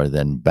suddenly you are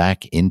then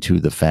back into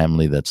the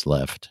family that's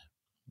left.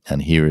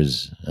 And here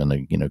is an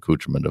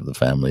accoutrement of the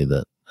family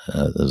that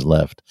is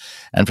left.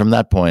 And from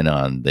that point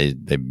on, they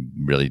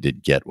really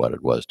did get what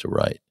it was to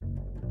write.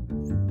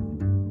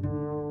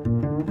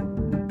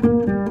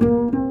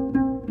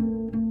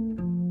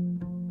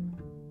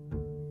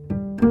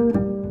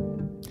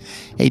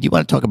 Hey, do you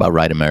want to talk about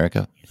Write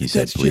America? He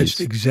said, That's please.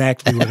 just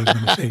exactly what I was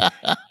going to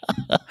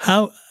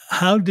say.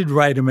 How did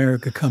Write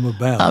America come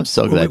about? I'm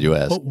so glad you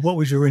asked. What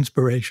was your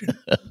inspiration?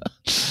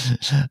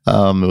 It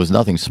was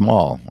nothing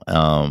small.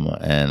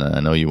 And I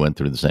know you went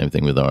through the same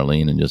thing with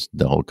Arlene and just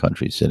the whole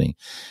country sitting.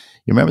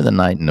 You remember the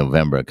night in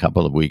November, a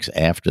couple of weeks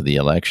after the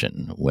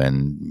election,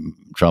 when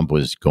Trump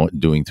was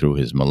doing through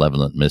his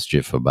malevolent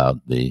mischief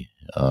about the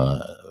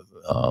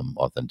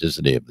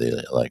authenticity of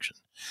the election.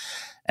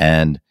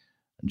 And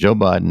Joe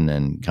Biden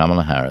and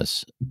Kamala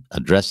Harris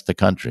addressed the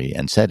country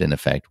and said, in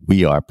effect,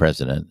 we are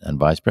president and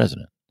vice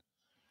president.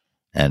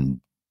 And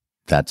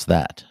that's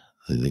that.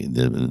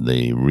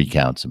 the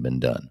recounts have been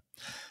done.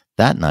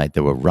 That night,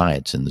 there were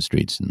riots in the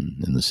streets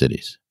in the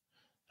cities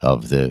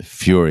of the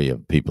fury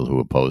of people who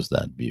opposed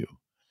that view.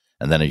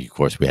 And then, of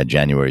course, we had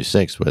January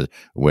 6th,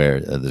 where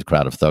the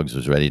crowd of thugs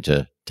was ready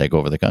to take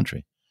over the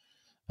country,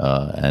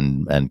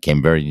 and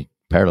came very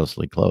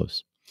perilously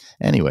close.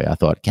 Anyway, I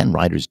thought, can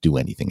writers do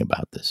anything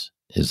about this?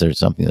 Is there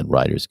something that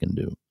writers can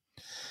do?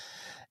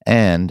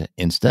 And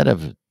instead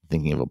of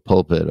thinking of a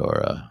pulpit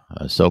or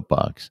a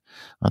soapbox,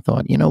 I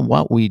thought,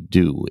 what we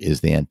do is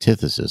the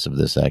antithesis of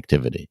this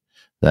activity.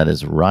 That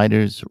is,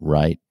 writers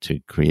write to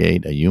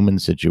create a human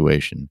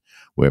situation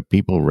where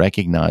people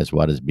recognize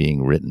what is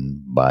being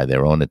written by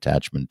their own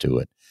attachment to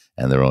it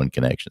and their own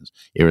connections,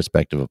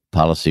 irrespective of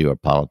policy or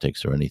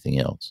politics or anything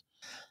else.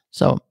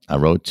 So I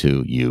wrote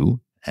to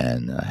you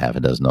and half a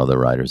dozen other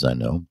writers I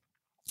know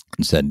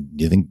and said,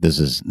 do you think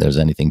there's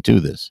anything to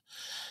this?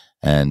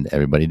 And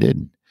everybody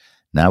did.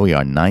 Now we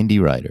are 90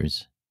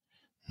 writers,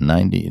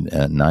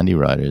 90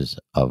 writers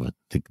of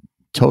the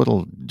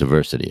total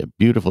diversity, a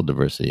beautiful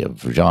diversity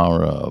of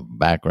genre, of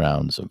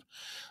backgrounds, of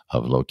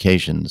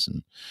locations,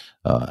 and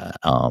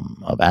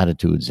of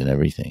attitudes and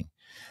everything.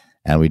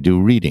 And we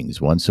do readings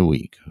once a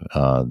week.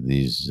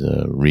 These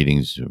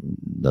readings,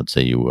 let's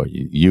say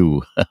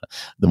you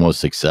the most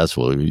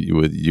successful,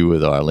 you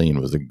with Arlene,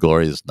 was a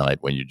glorious night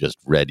when you just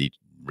read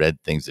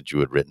things that you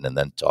had written and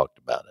then talked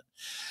about it.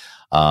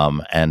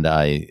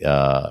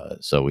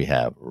 So we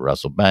have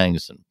Russell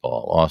Banks and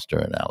Paul Auster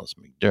and Alice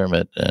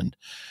McDermott and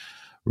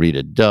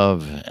Rita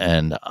Dove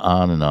and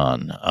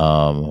on.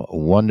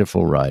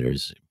 Wonderful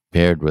writers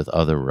paired with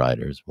other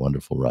writers,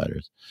 wonderful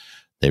writers.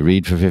 They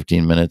read for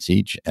 15 minutes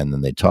each, and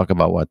then they talk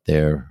about what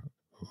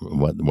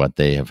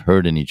they have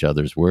heard in each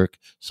other's work.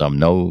 Some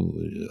know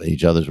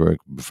each other's work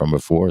from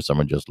before.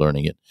 Some are just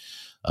learning it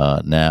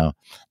now.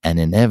 And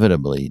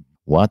inevitably,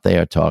 what they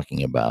are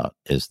talking about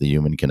is the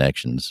human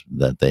connections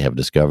that they have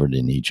discovered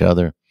in each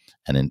other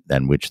and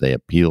which they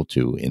appeal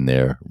to in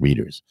their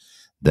readers.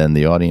 Then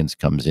the audience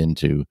comes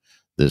into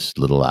this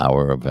little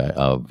hour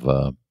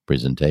of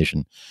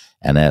presentation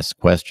and asks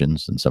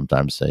questions and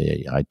sometimes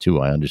say, I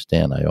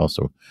understand. I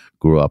also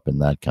grew up in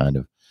that kind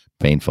of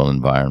painful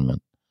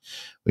environment.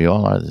 We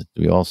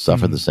all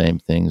suffer the same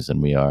things,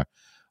 and we are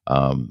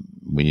part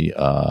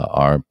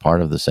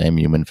of the same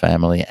human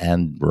family,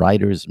 and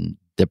writers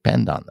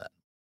depend on that.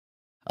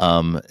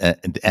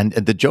 And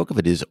the joke of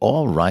it is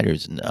all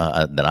writers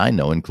that I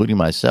know, including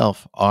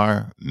myself,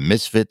 are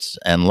misfits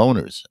and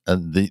loners.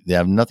 They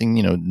have nothing,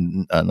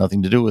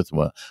 nothing to do with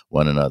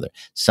one another.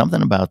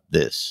 Something about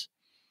this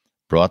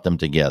brought them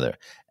together.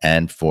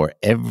 And for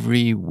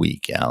every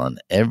week, Alan,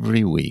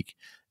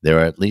 there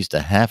are at least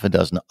a half a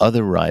dozen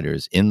other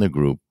writers in the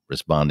group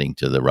responding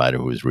to the writer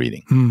who is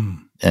reading.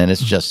 And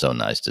it's just so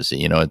nice to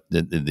see, and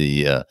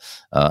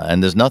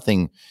there's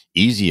nothing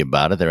easy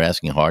about it. They're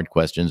asking hard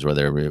questions or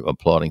they're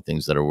applauding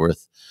things that are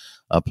worth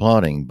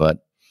applauding.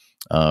 But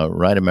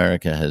Write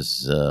America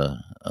has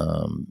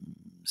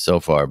so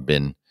far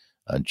been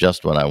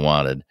just what I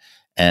wanted.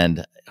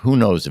 And who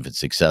knows if it's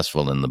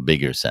successful in the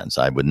bigger sense?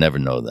 I would never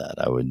know that.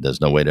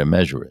 There's no way to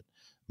measure it.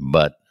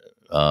 But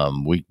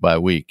week by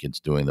week, it's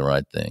doing the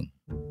right thing.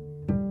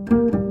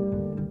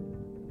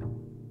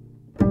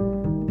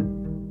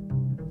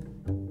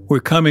 We're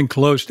coming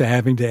close to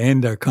having to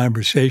end our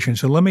conversation.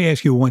 So let me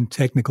ask you one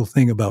technical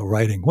thing about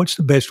writing. What's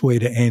the best way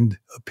to end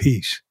a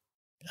piece?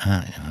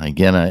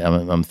 Again,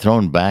 I'm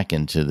thrown back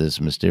into this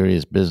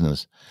mysterious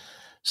business.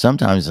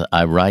 Sometimes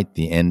I write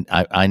the end.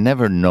 I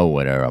never know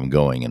where I'm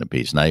going in a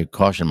piece. And I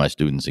caution my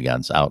students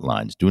against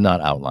outlines. Do not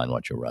outline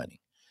what you're writing.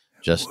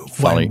 Just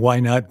follow. Why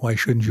not? Why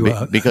shouldn't you?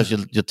 Because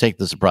you'll take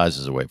the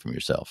surprises away from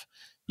yourself.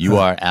 You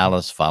are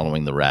Alice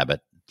following the rabbit,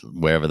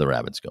 wherever the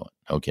rabbit's going.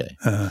 Okay.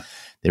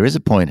 There is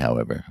a point,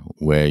 however,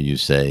 where you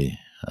say,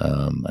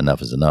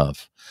 enough is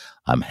enough.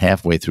 I'm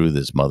halfway through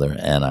this, mother,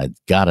 and I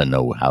got to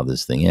know how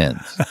this thing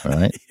ends,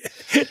 right?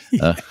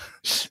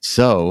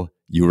 So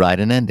you write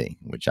an ending,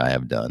 which I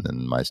have done,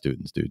 and my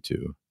students do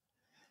too.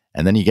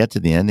 And then you get to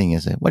the ending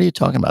and say, what are you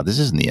talking about? This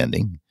isn't the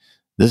ending.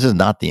 This is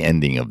not the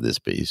ending of this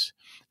piece.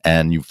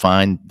 And you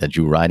find that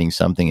you're writing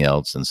something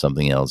else and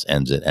something else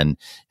ends it,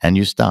 and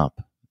you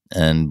stop.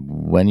 And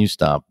when you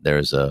stop,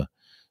 there's a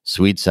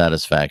sweet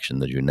satisfaction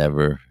that you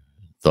never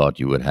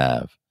thought you would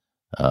have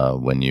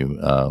when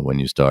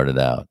you started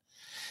out.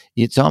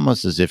 It's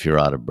almost as if you're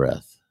out of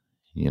breath.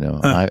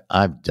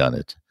 I've done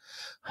it.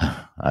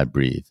 I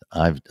breathe.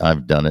 I've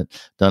done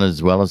it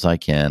as well as I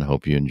can.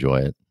 Hope you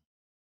enjoy it.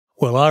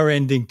 Well, our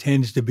ending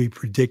tends to be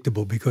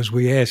predictable because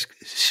we ask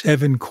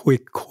 7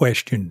 quick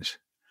questions.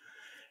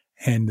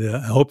 And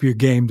I hope you're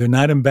game. They're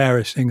not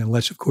embarrassing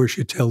unless, of course,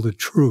 you tell the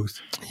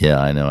truth. Yeah,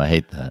 I know. I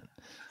hate that.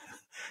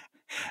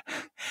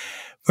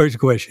 First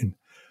question.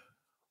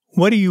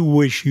 What do you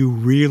wish you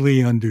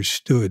really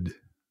understood?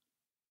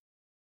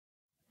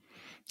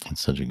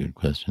 That's such a good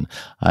question.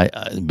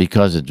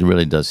 Because it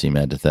really does seem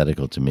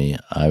antithetical to me,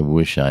 I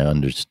wish I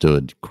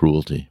understood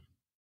cruelty.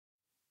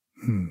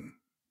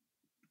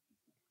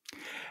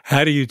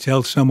 How do you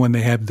tell someone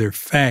they have their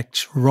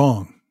facts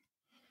wrong?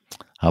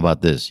 How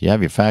about this? You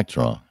have your facts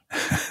wrong.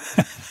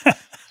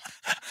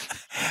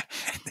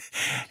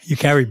 You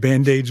carry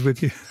Band-Aids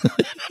with you?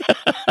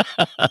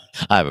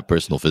 I have a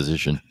personal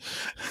physician.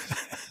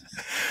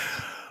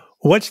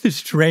 What's the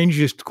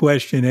strangest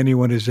question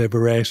anyone has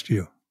ever asked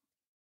you?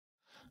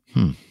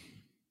 I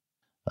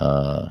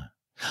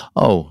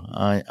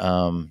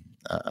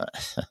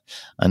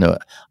know.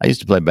 I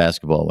used to play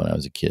basketball when I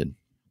was a kid,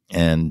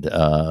 and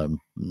I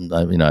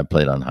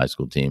played on high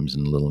school teams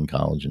and a little in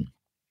college, and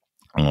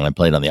when I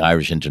played on the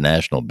Irish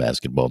international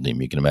basketball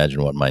team, you can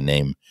imagine what my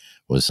name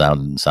was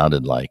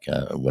sounded like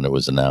when it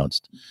was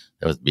announced.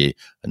 There would be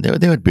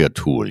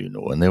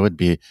O'Toole, and there would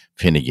be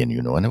Finnegan,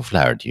 and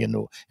O'Flaherty,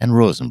 and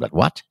Rosenblatt.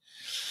 What?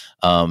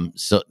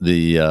 So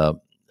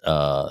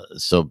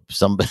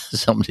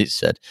somebody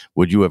said,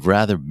 "Would you have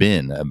rather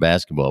been a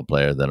basketball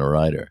player than a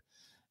writer?"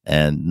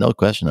 And no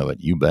question of it,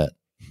 you bet.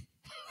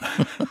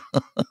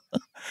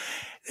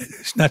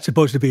 It's not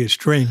supposed to be a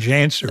strange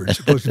answer. It's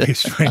supposed to be a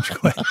strange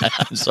question.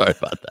 I'm sorry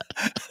about that.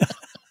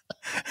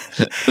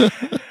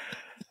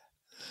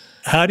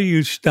 How do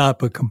you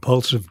stop a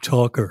compulsive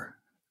talker?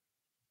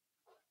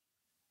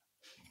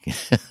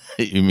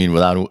 You mean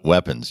without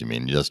weapons? You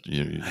mean just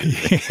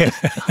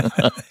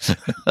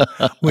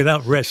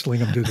without wrestling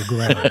them to the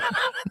ground?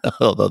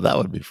 Although that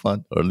would be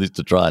fun, or at least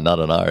to try. Not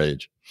at our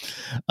age.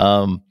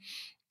 How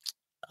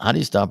do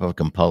you stop a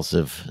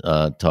compulsive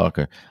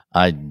talker?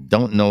 I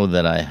don't know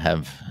that I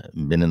have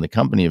been in the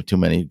company of too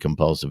many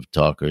compulsive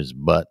talkers,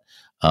 but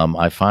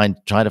I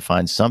try to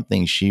find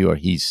something she or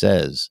he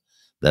says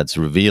that's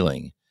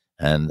revealing,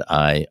 and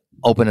I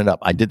open it up.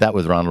 I did that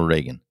with Ronald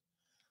Reagan.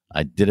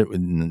 I did it with.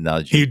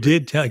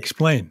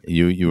 Explain.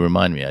 You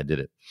remind me. I did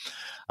it.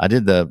 I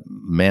did the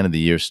Man of the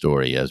Year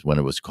story as when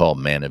it was called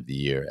Man of the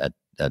Year at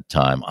that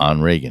time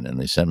on Reagan, and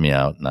they sent me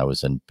out, and I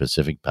was in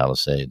Pacific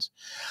Palisades.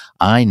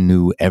 I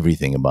knew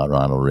everything about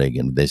Ronald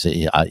Reagan. They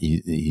say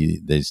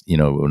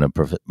when a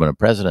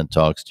president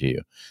talks to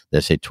you,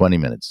 they say 20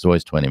 minutes. It's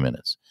always 20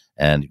 minutes,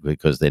 and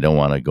because they don't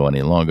want to go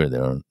any longer, they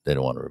don't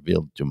want to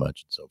reveal too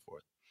much and so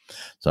forth.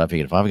 So I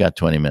figured if I've got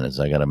 20 minutes,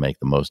 I got to make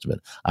the most of it.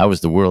 I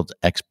was the world's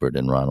expert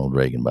in Ronald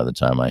Reagan by the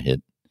time I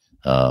hit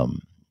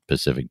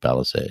Pacific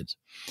Palisades.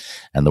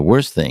 And the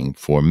worst thing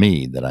for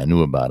me that I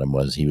knew about him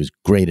was he was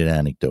great at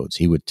anecdotes.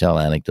 He would tell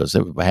anecdotes.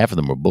 Half of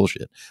them were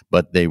bullshit,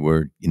 but they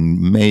were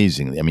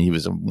amazing. I mean, he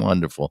was a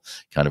wonderful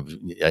kind of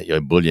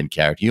ebullient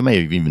character. You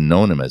may have even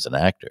known him as an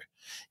actor.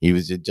 He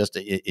was just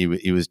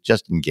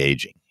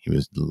engaging. He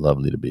was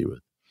lovely to be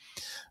with,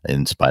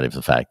 in spite of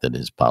the fact that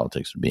his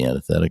politics would be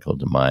antithetical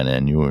to mine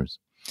and yours.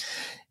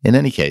 In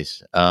any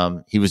case,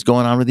 he was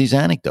going on with these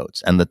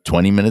anecdotes, and the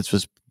 20 minutes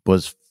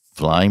was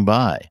flying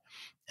by.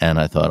 And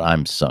I thought,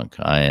 I'm sunk.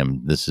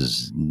 I'm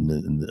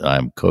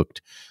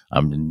cooked.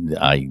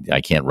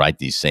 I can't write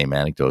these same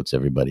anecdotes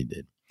everybody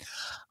did.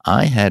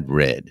 I had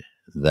read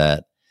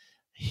that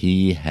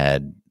he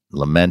had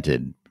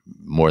lamented,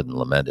 more than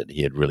lamented,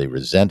 he had really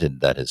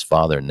resented that his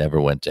father never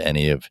went to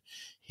any of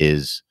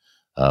his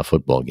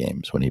football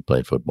games when he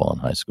played football in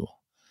high school.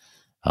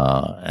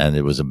 And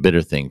it was a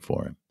bitter thing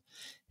for him.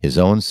 His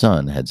own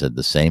son had said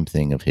the same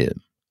thing of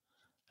him.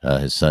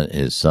 His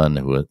son,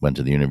 who went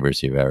to the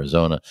University of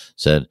Arizona,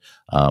 said,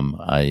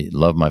 I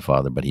love my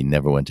father, but he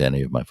never went to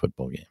any of my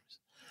football games.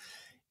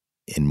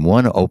 In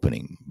one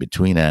opening,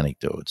 between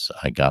anecdotes,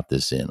 I got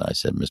this in. I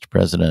said, Mr.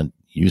 President,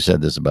 you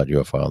said this about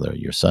your father.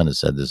 Your son has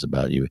said this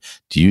about you.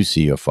 Do you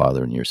see your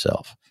father in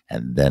yourself?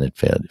 And then it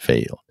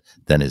failed.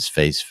 Then his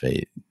face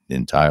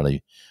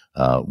entirely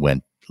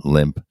went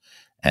limp,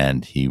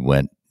 and he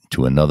went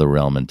to another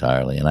realm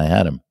entirely. And I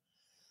had him.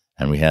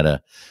 And we had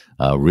a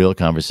real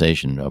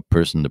conversation of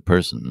person to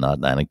person,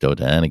 not anecdote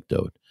to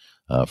anecdote,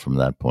 from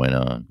that point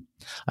on.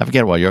 I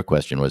forget what your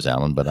question was,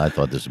 Alan, but I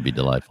thought this would be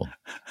delightful.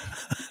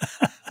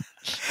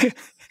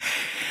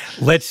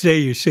 Let's say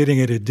you're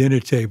sitting at a dinner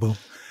table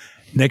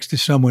next to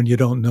someone you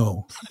don't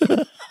know.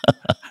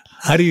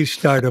 How do you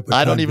start up a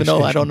I don't conversation? even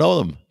know. I don't know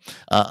them.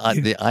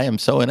 I am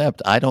so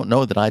inept. I don't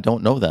know that I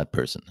don't know that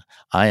person.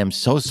 I am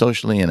so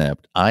socially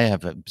inept. I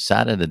have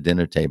sat at a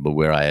dinner table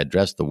where I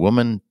addressed the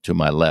woman to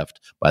my left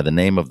by the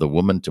name of the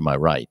woman to my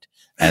right,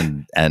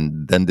 and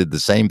then did the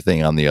same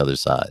thing on the other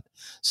side.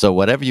 So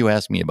whatever you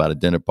ask me about a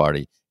dinner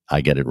party, I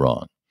get it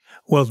wrong.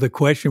 Well, the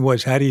question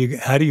was, how do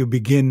you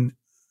begin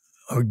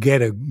or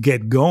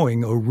get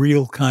going a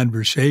real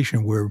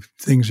conversation where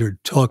things are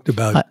talked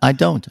about? I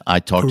don't. I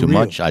talk too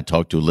much. I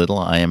talk too little.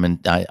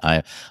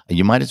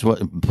 You might as well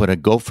put a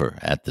gopher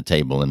at the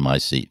table in my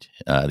seat.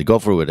 The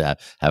gopher would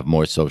have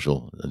more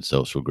social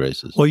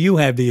graces. Well, you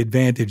have the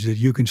advantage that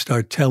you can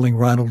start telling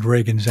Ronald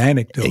Reagan's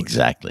anecdotes.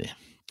 Exactly.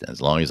 As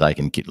long as I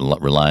can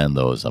rely on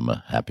those, I'm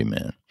a happy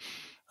man.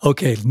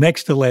 Okay,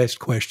 next to last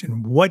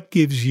question. What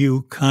gives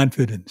you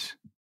confidence?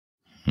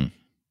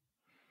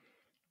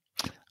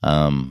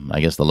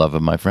 I guess the love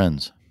of my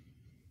friends.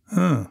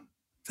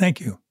 Thank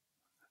you.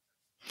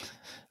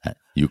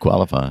 You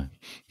qualify.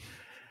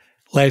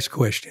 Last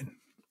question.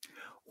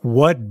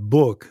 What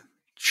book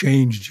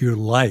changed your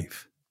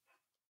life?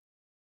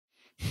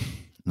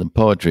 The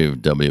poetry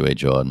of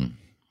W.H. Auden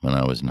when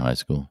I was in high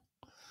school.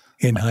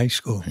 In high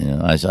school? Yeah,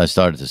 I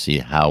started to see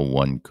how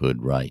one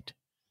could write.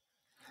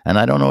 And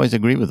I don't always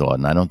agree with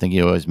Auden. I don't think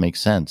he always makes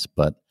sense,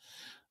 but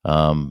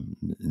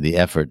the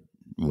effort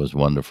was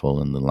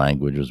wonderful and the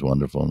language was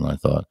wonderful. And I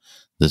thought,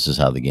 this is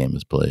how the game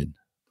is played.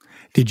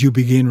 Did you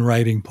begin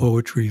writing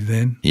poetry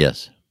then?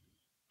 Yes,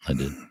 I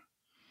did.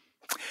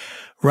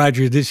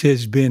 Roger, this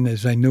has been,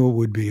 as I knew it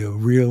would be, a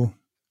real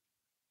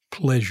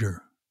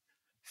pleasure.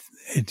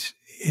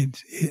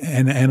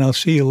 And I'll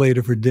see you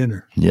later for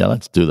dinner. Yeah,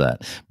 let's do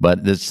that.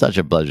 But it's such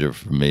a pleasure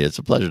for me. It's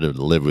a pleasure to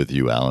live with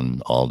you,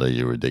 Alan Alda,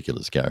 you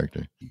ridiculous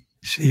character.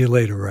 See you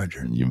later,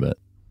 Roger. You bet.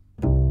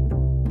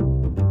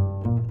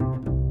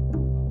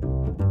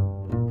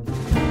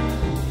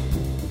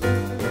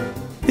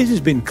 This has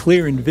been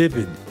Clear and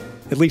Vivid.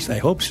 At least I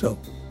hope so.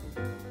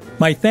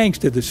 My thanks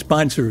to the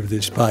sponsor of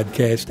this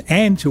podcast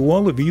and to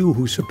all of you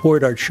who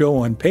support our show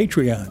on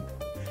Patreon.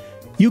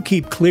 You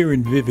keep Clear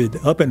and Vivid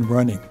up and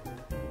running.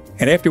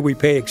 And after we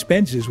pay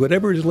expenses,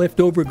 whatever is left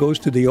over goes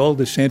to the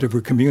Alda Center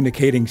for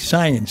Communicating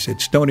Science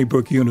at Stony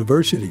Brook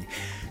University.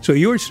 So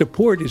your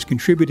support is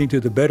contributing to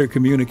the better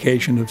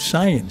communication of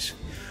science.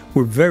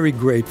 We're very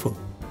grateful.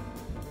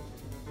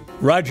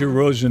 Roger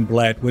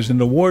Rosenblatt was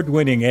an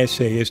award-winning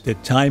essayist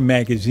at Time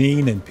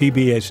Magazine and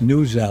PBS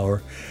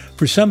NewsHour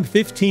for some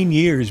 15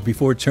 years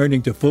before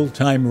turning to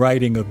full-time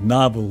writing of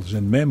novels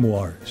and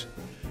memoirs.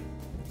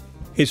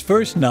 His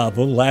first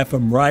novel,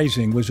 Lapham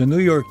Rising, was a New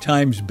York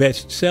Times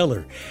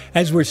bestseller,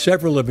 as were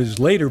several of his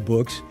later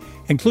books,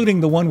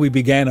 including the one we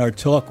began our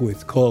talk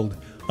with called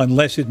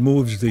Unless It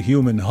Moves the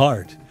Human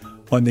Heart,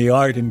 on the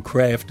art and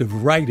craft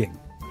of writing.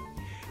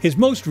 His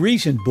most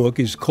recent book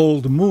is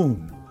Cold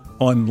Moon,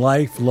 on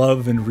life,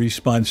 love, and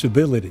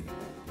responsibility.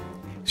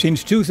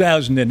 Since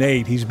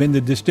 2008, he's been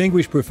the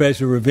Distinguished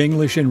Professor of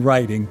English and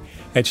Writing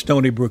at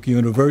Stony Brook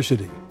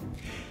University.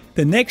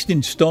 The next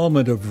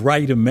installment of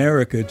Write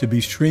America, to be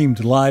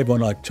streamed live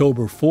on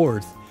October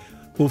 4th,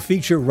 will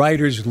feature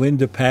writers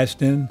Linda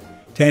Paston,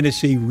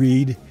 Tennessee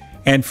Reed,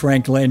 and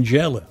Frank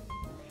Langella.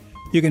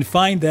 You can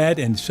find that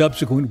and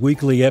subsequent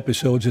weekly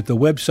episodes at the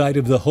website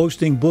of the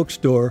hosting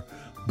bookstore,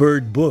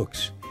 Bird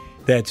Books.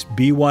 That's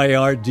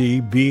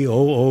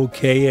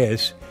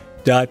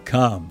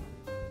BYRDBOOKS.com.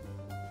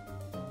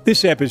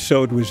 This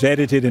episode was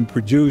edited and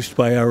produced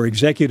by our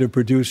executive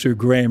producer,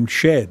 Graham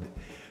Shedd,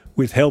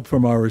 with help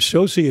from our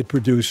associate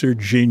producer,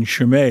 Jean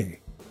Chimay.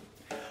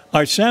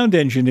 Our sound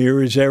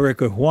engineer is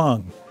Erica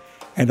Huang,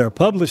 and our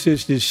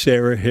publicist is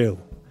Sarah Hill.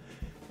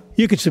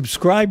 You can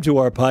subscribe to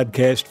our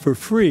podcast for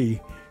free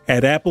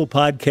at Apple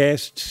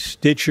Podcasts,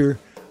 Stitcher,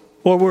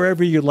 or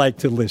wherever you like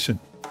to listen.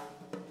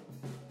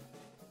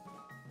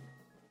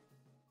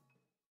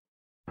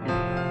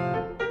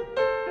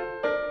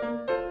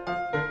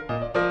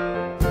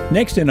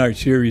 Next in our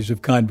series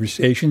of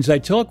conversations, I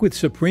talk with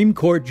Supreme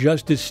Court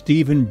Justice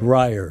Stephen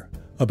Breyer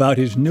about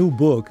his new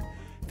book,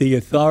 The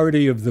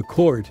Authority of the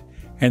Court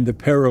and the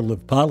Peril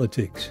of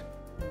Politics.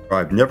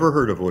 I've never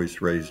heard a voice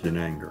raised in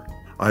anger.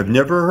 I've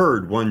never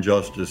heard one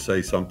justice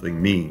say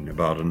something mean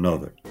about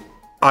another.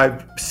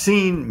 I've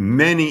seen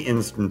many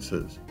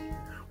instances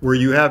where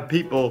you have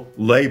people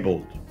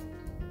labeled,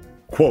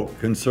 quote,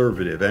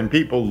 conservative, and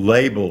people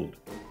labeled,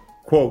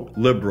 quote,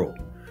 liberal,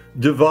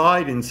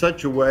 divide in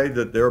such a way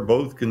that they're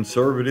both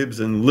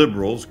conservatives and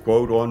liberals,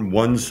 quote, on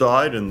one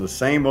side and the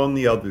same on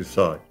the other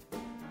side.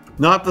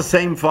 Not the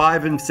same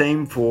 5 and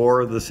same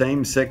 4, the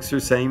same 6 or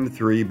same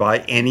 3 by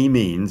any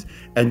means.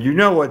 And you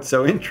know what's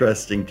so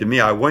interesting to me?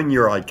 One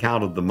year I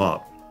counted them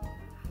up.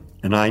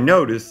 And I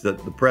noticed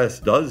that the press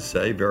does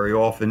say very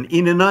often,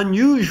 in an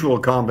unusual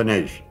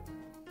combination.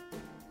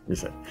 You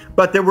say,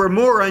 but there were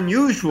more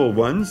unusual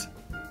ones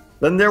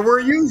than there were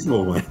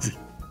usual ones.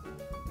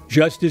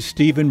 Justice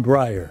Stephen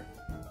Breyer,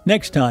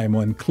 next time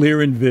on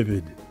Clear and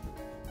Vivid.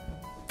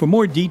 For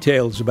more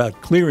details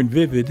about Clear and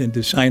Vivid and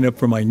to sign up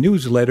for my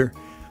newsletter,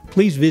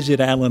 please visit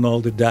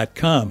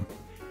alanalda.com.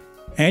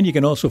 And you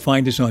can also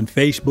find us on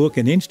Facebook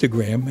and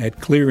Instagram at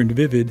Clear and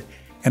Vivid,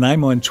 and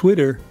I'm on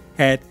Twitter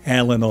at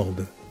Alan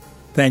Alda.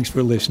 Thanks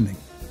for listening.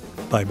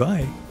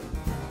 Bye-bye.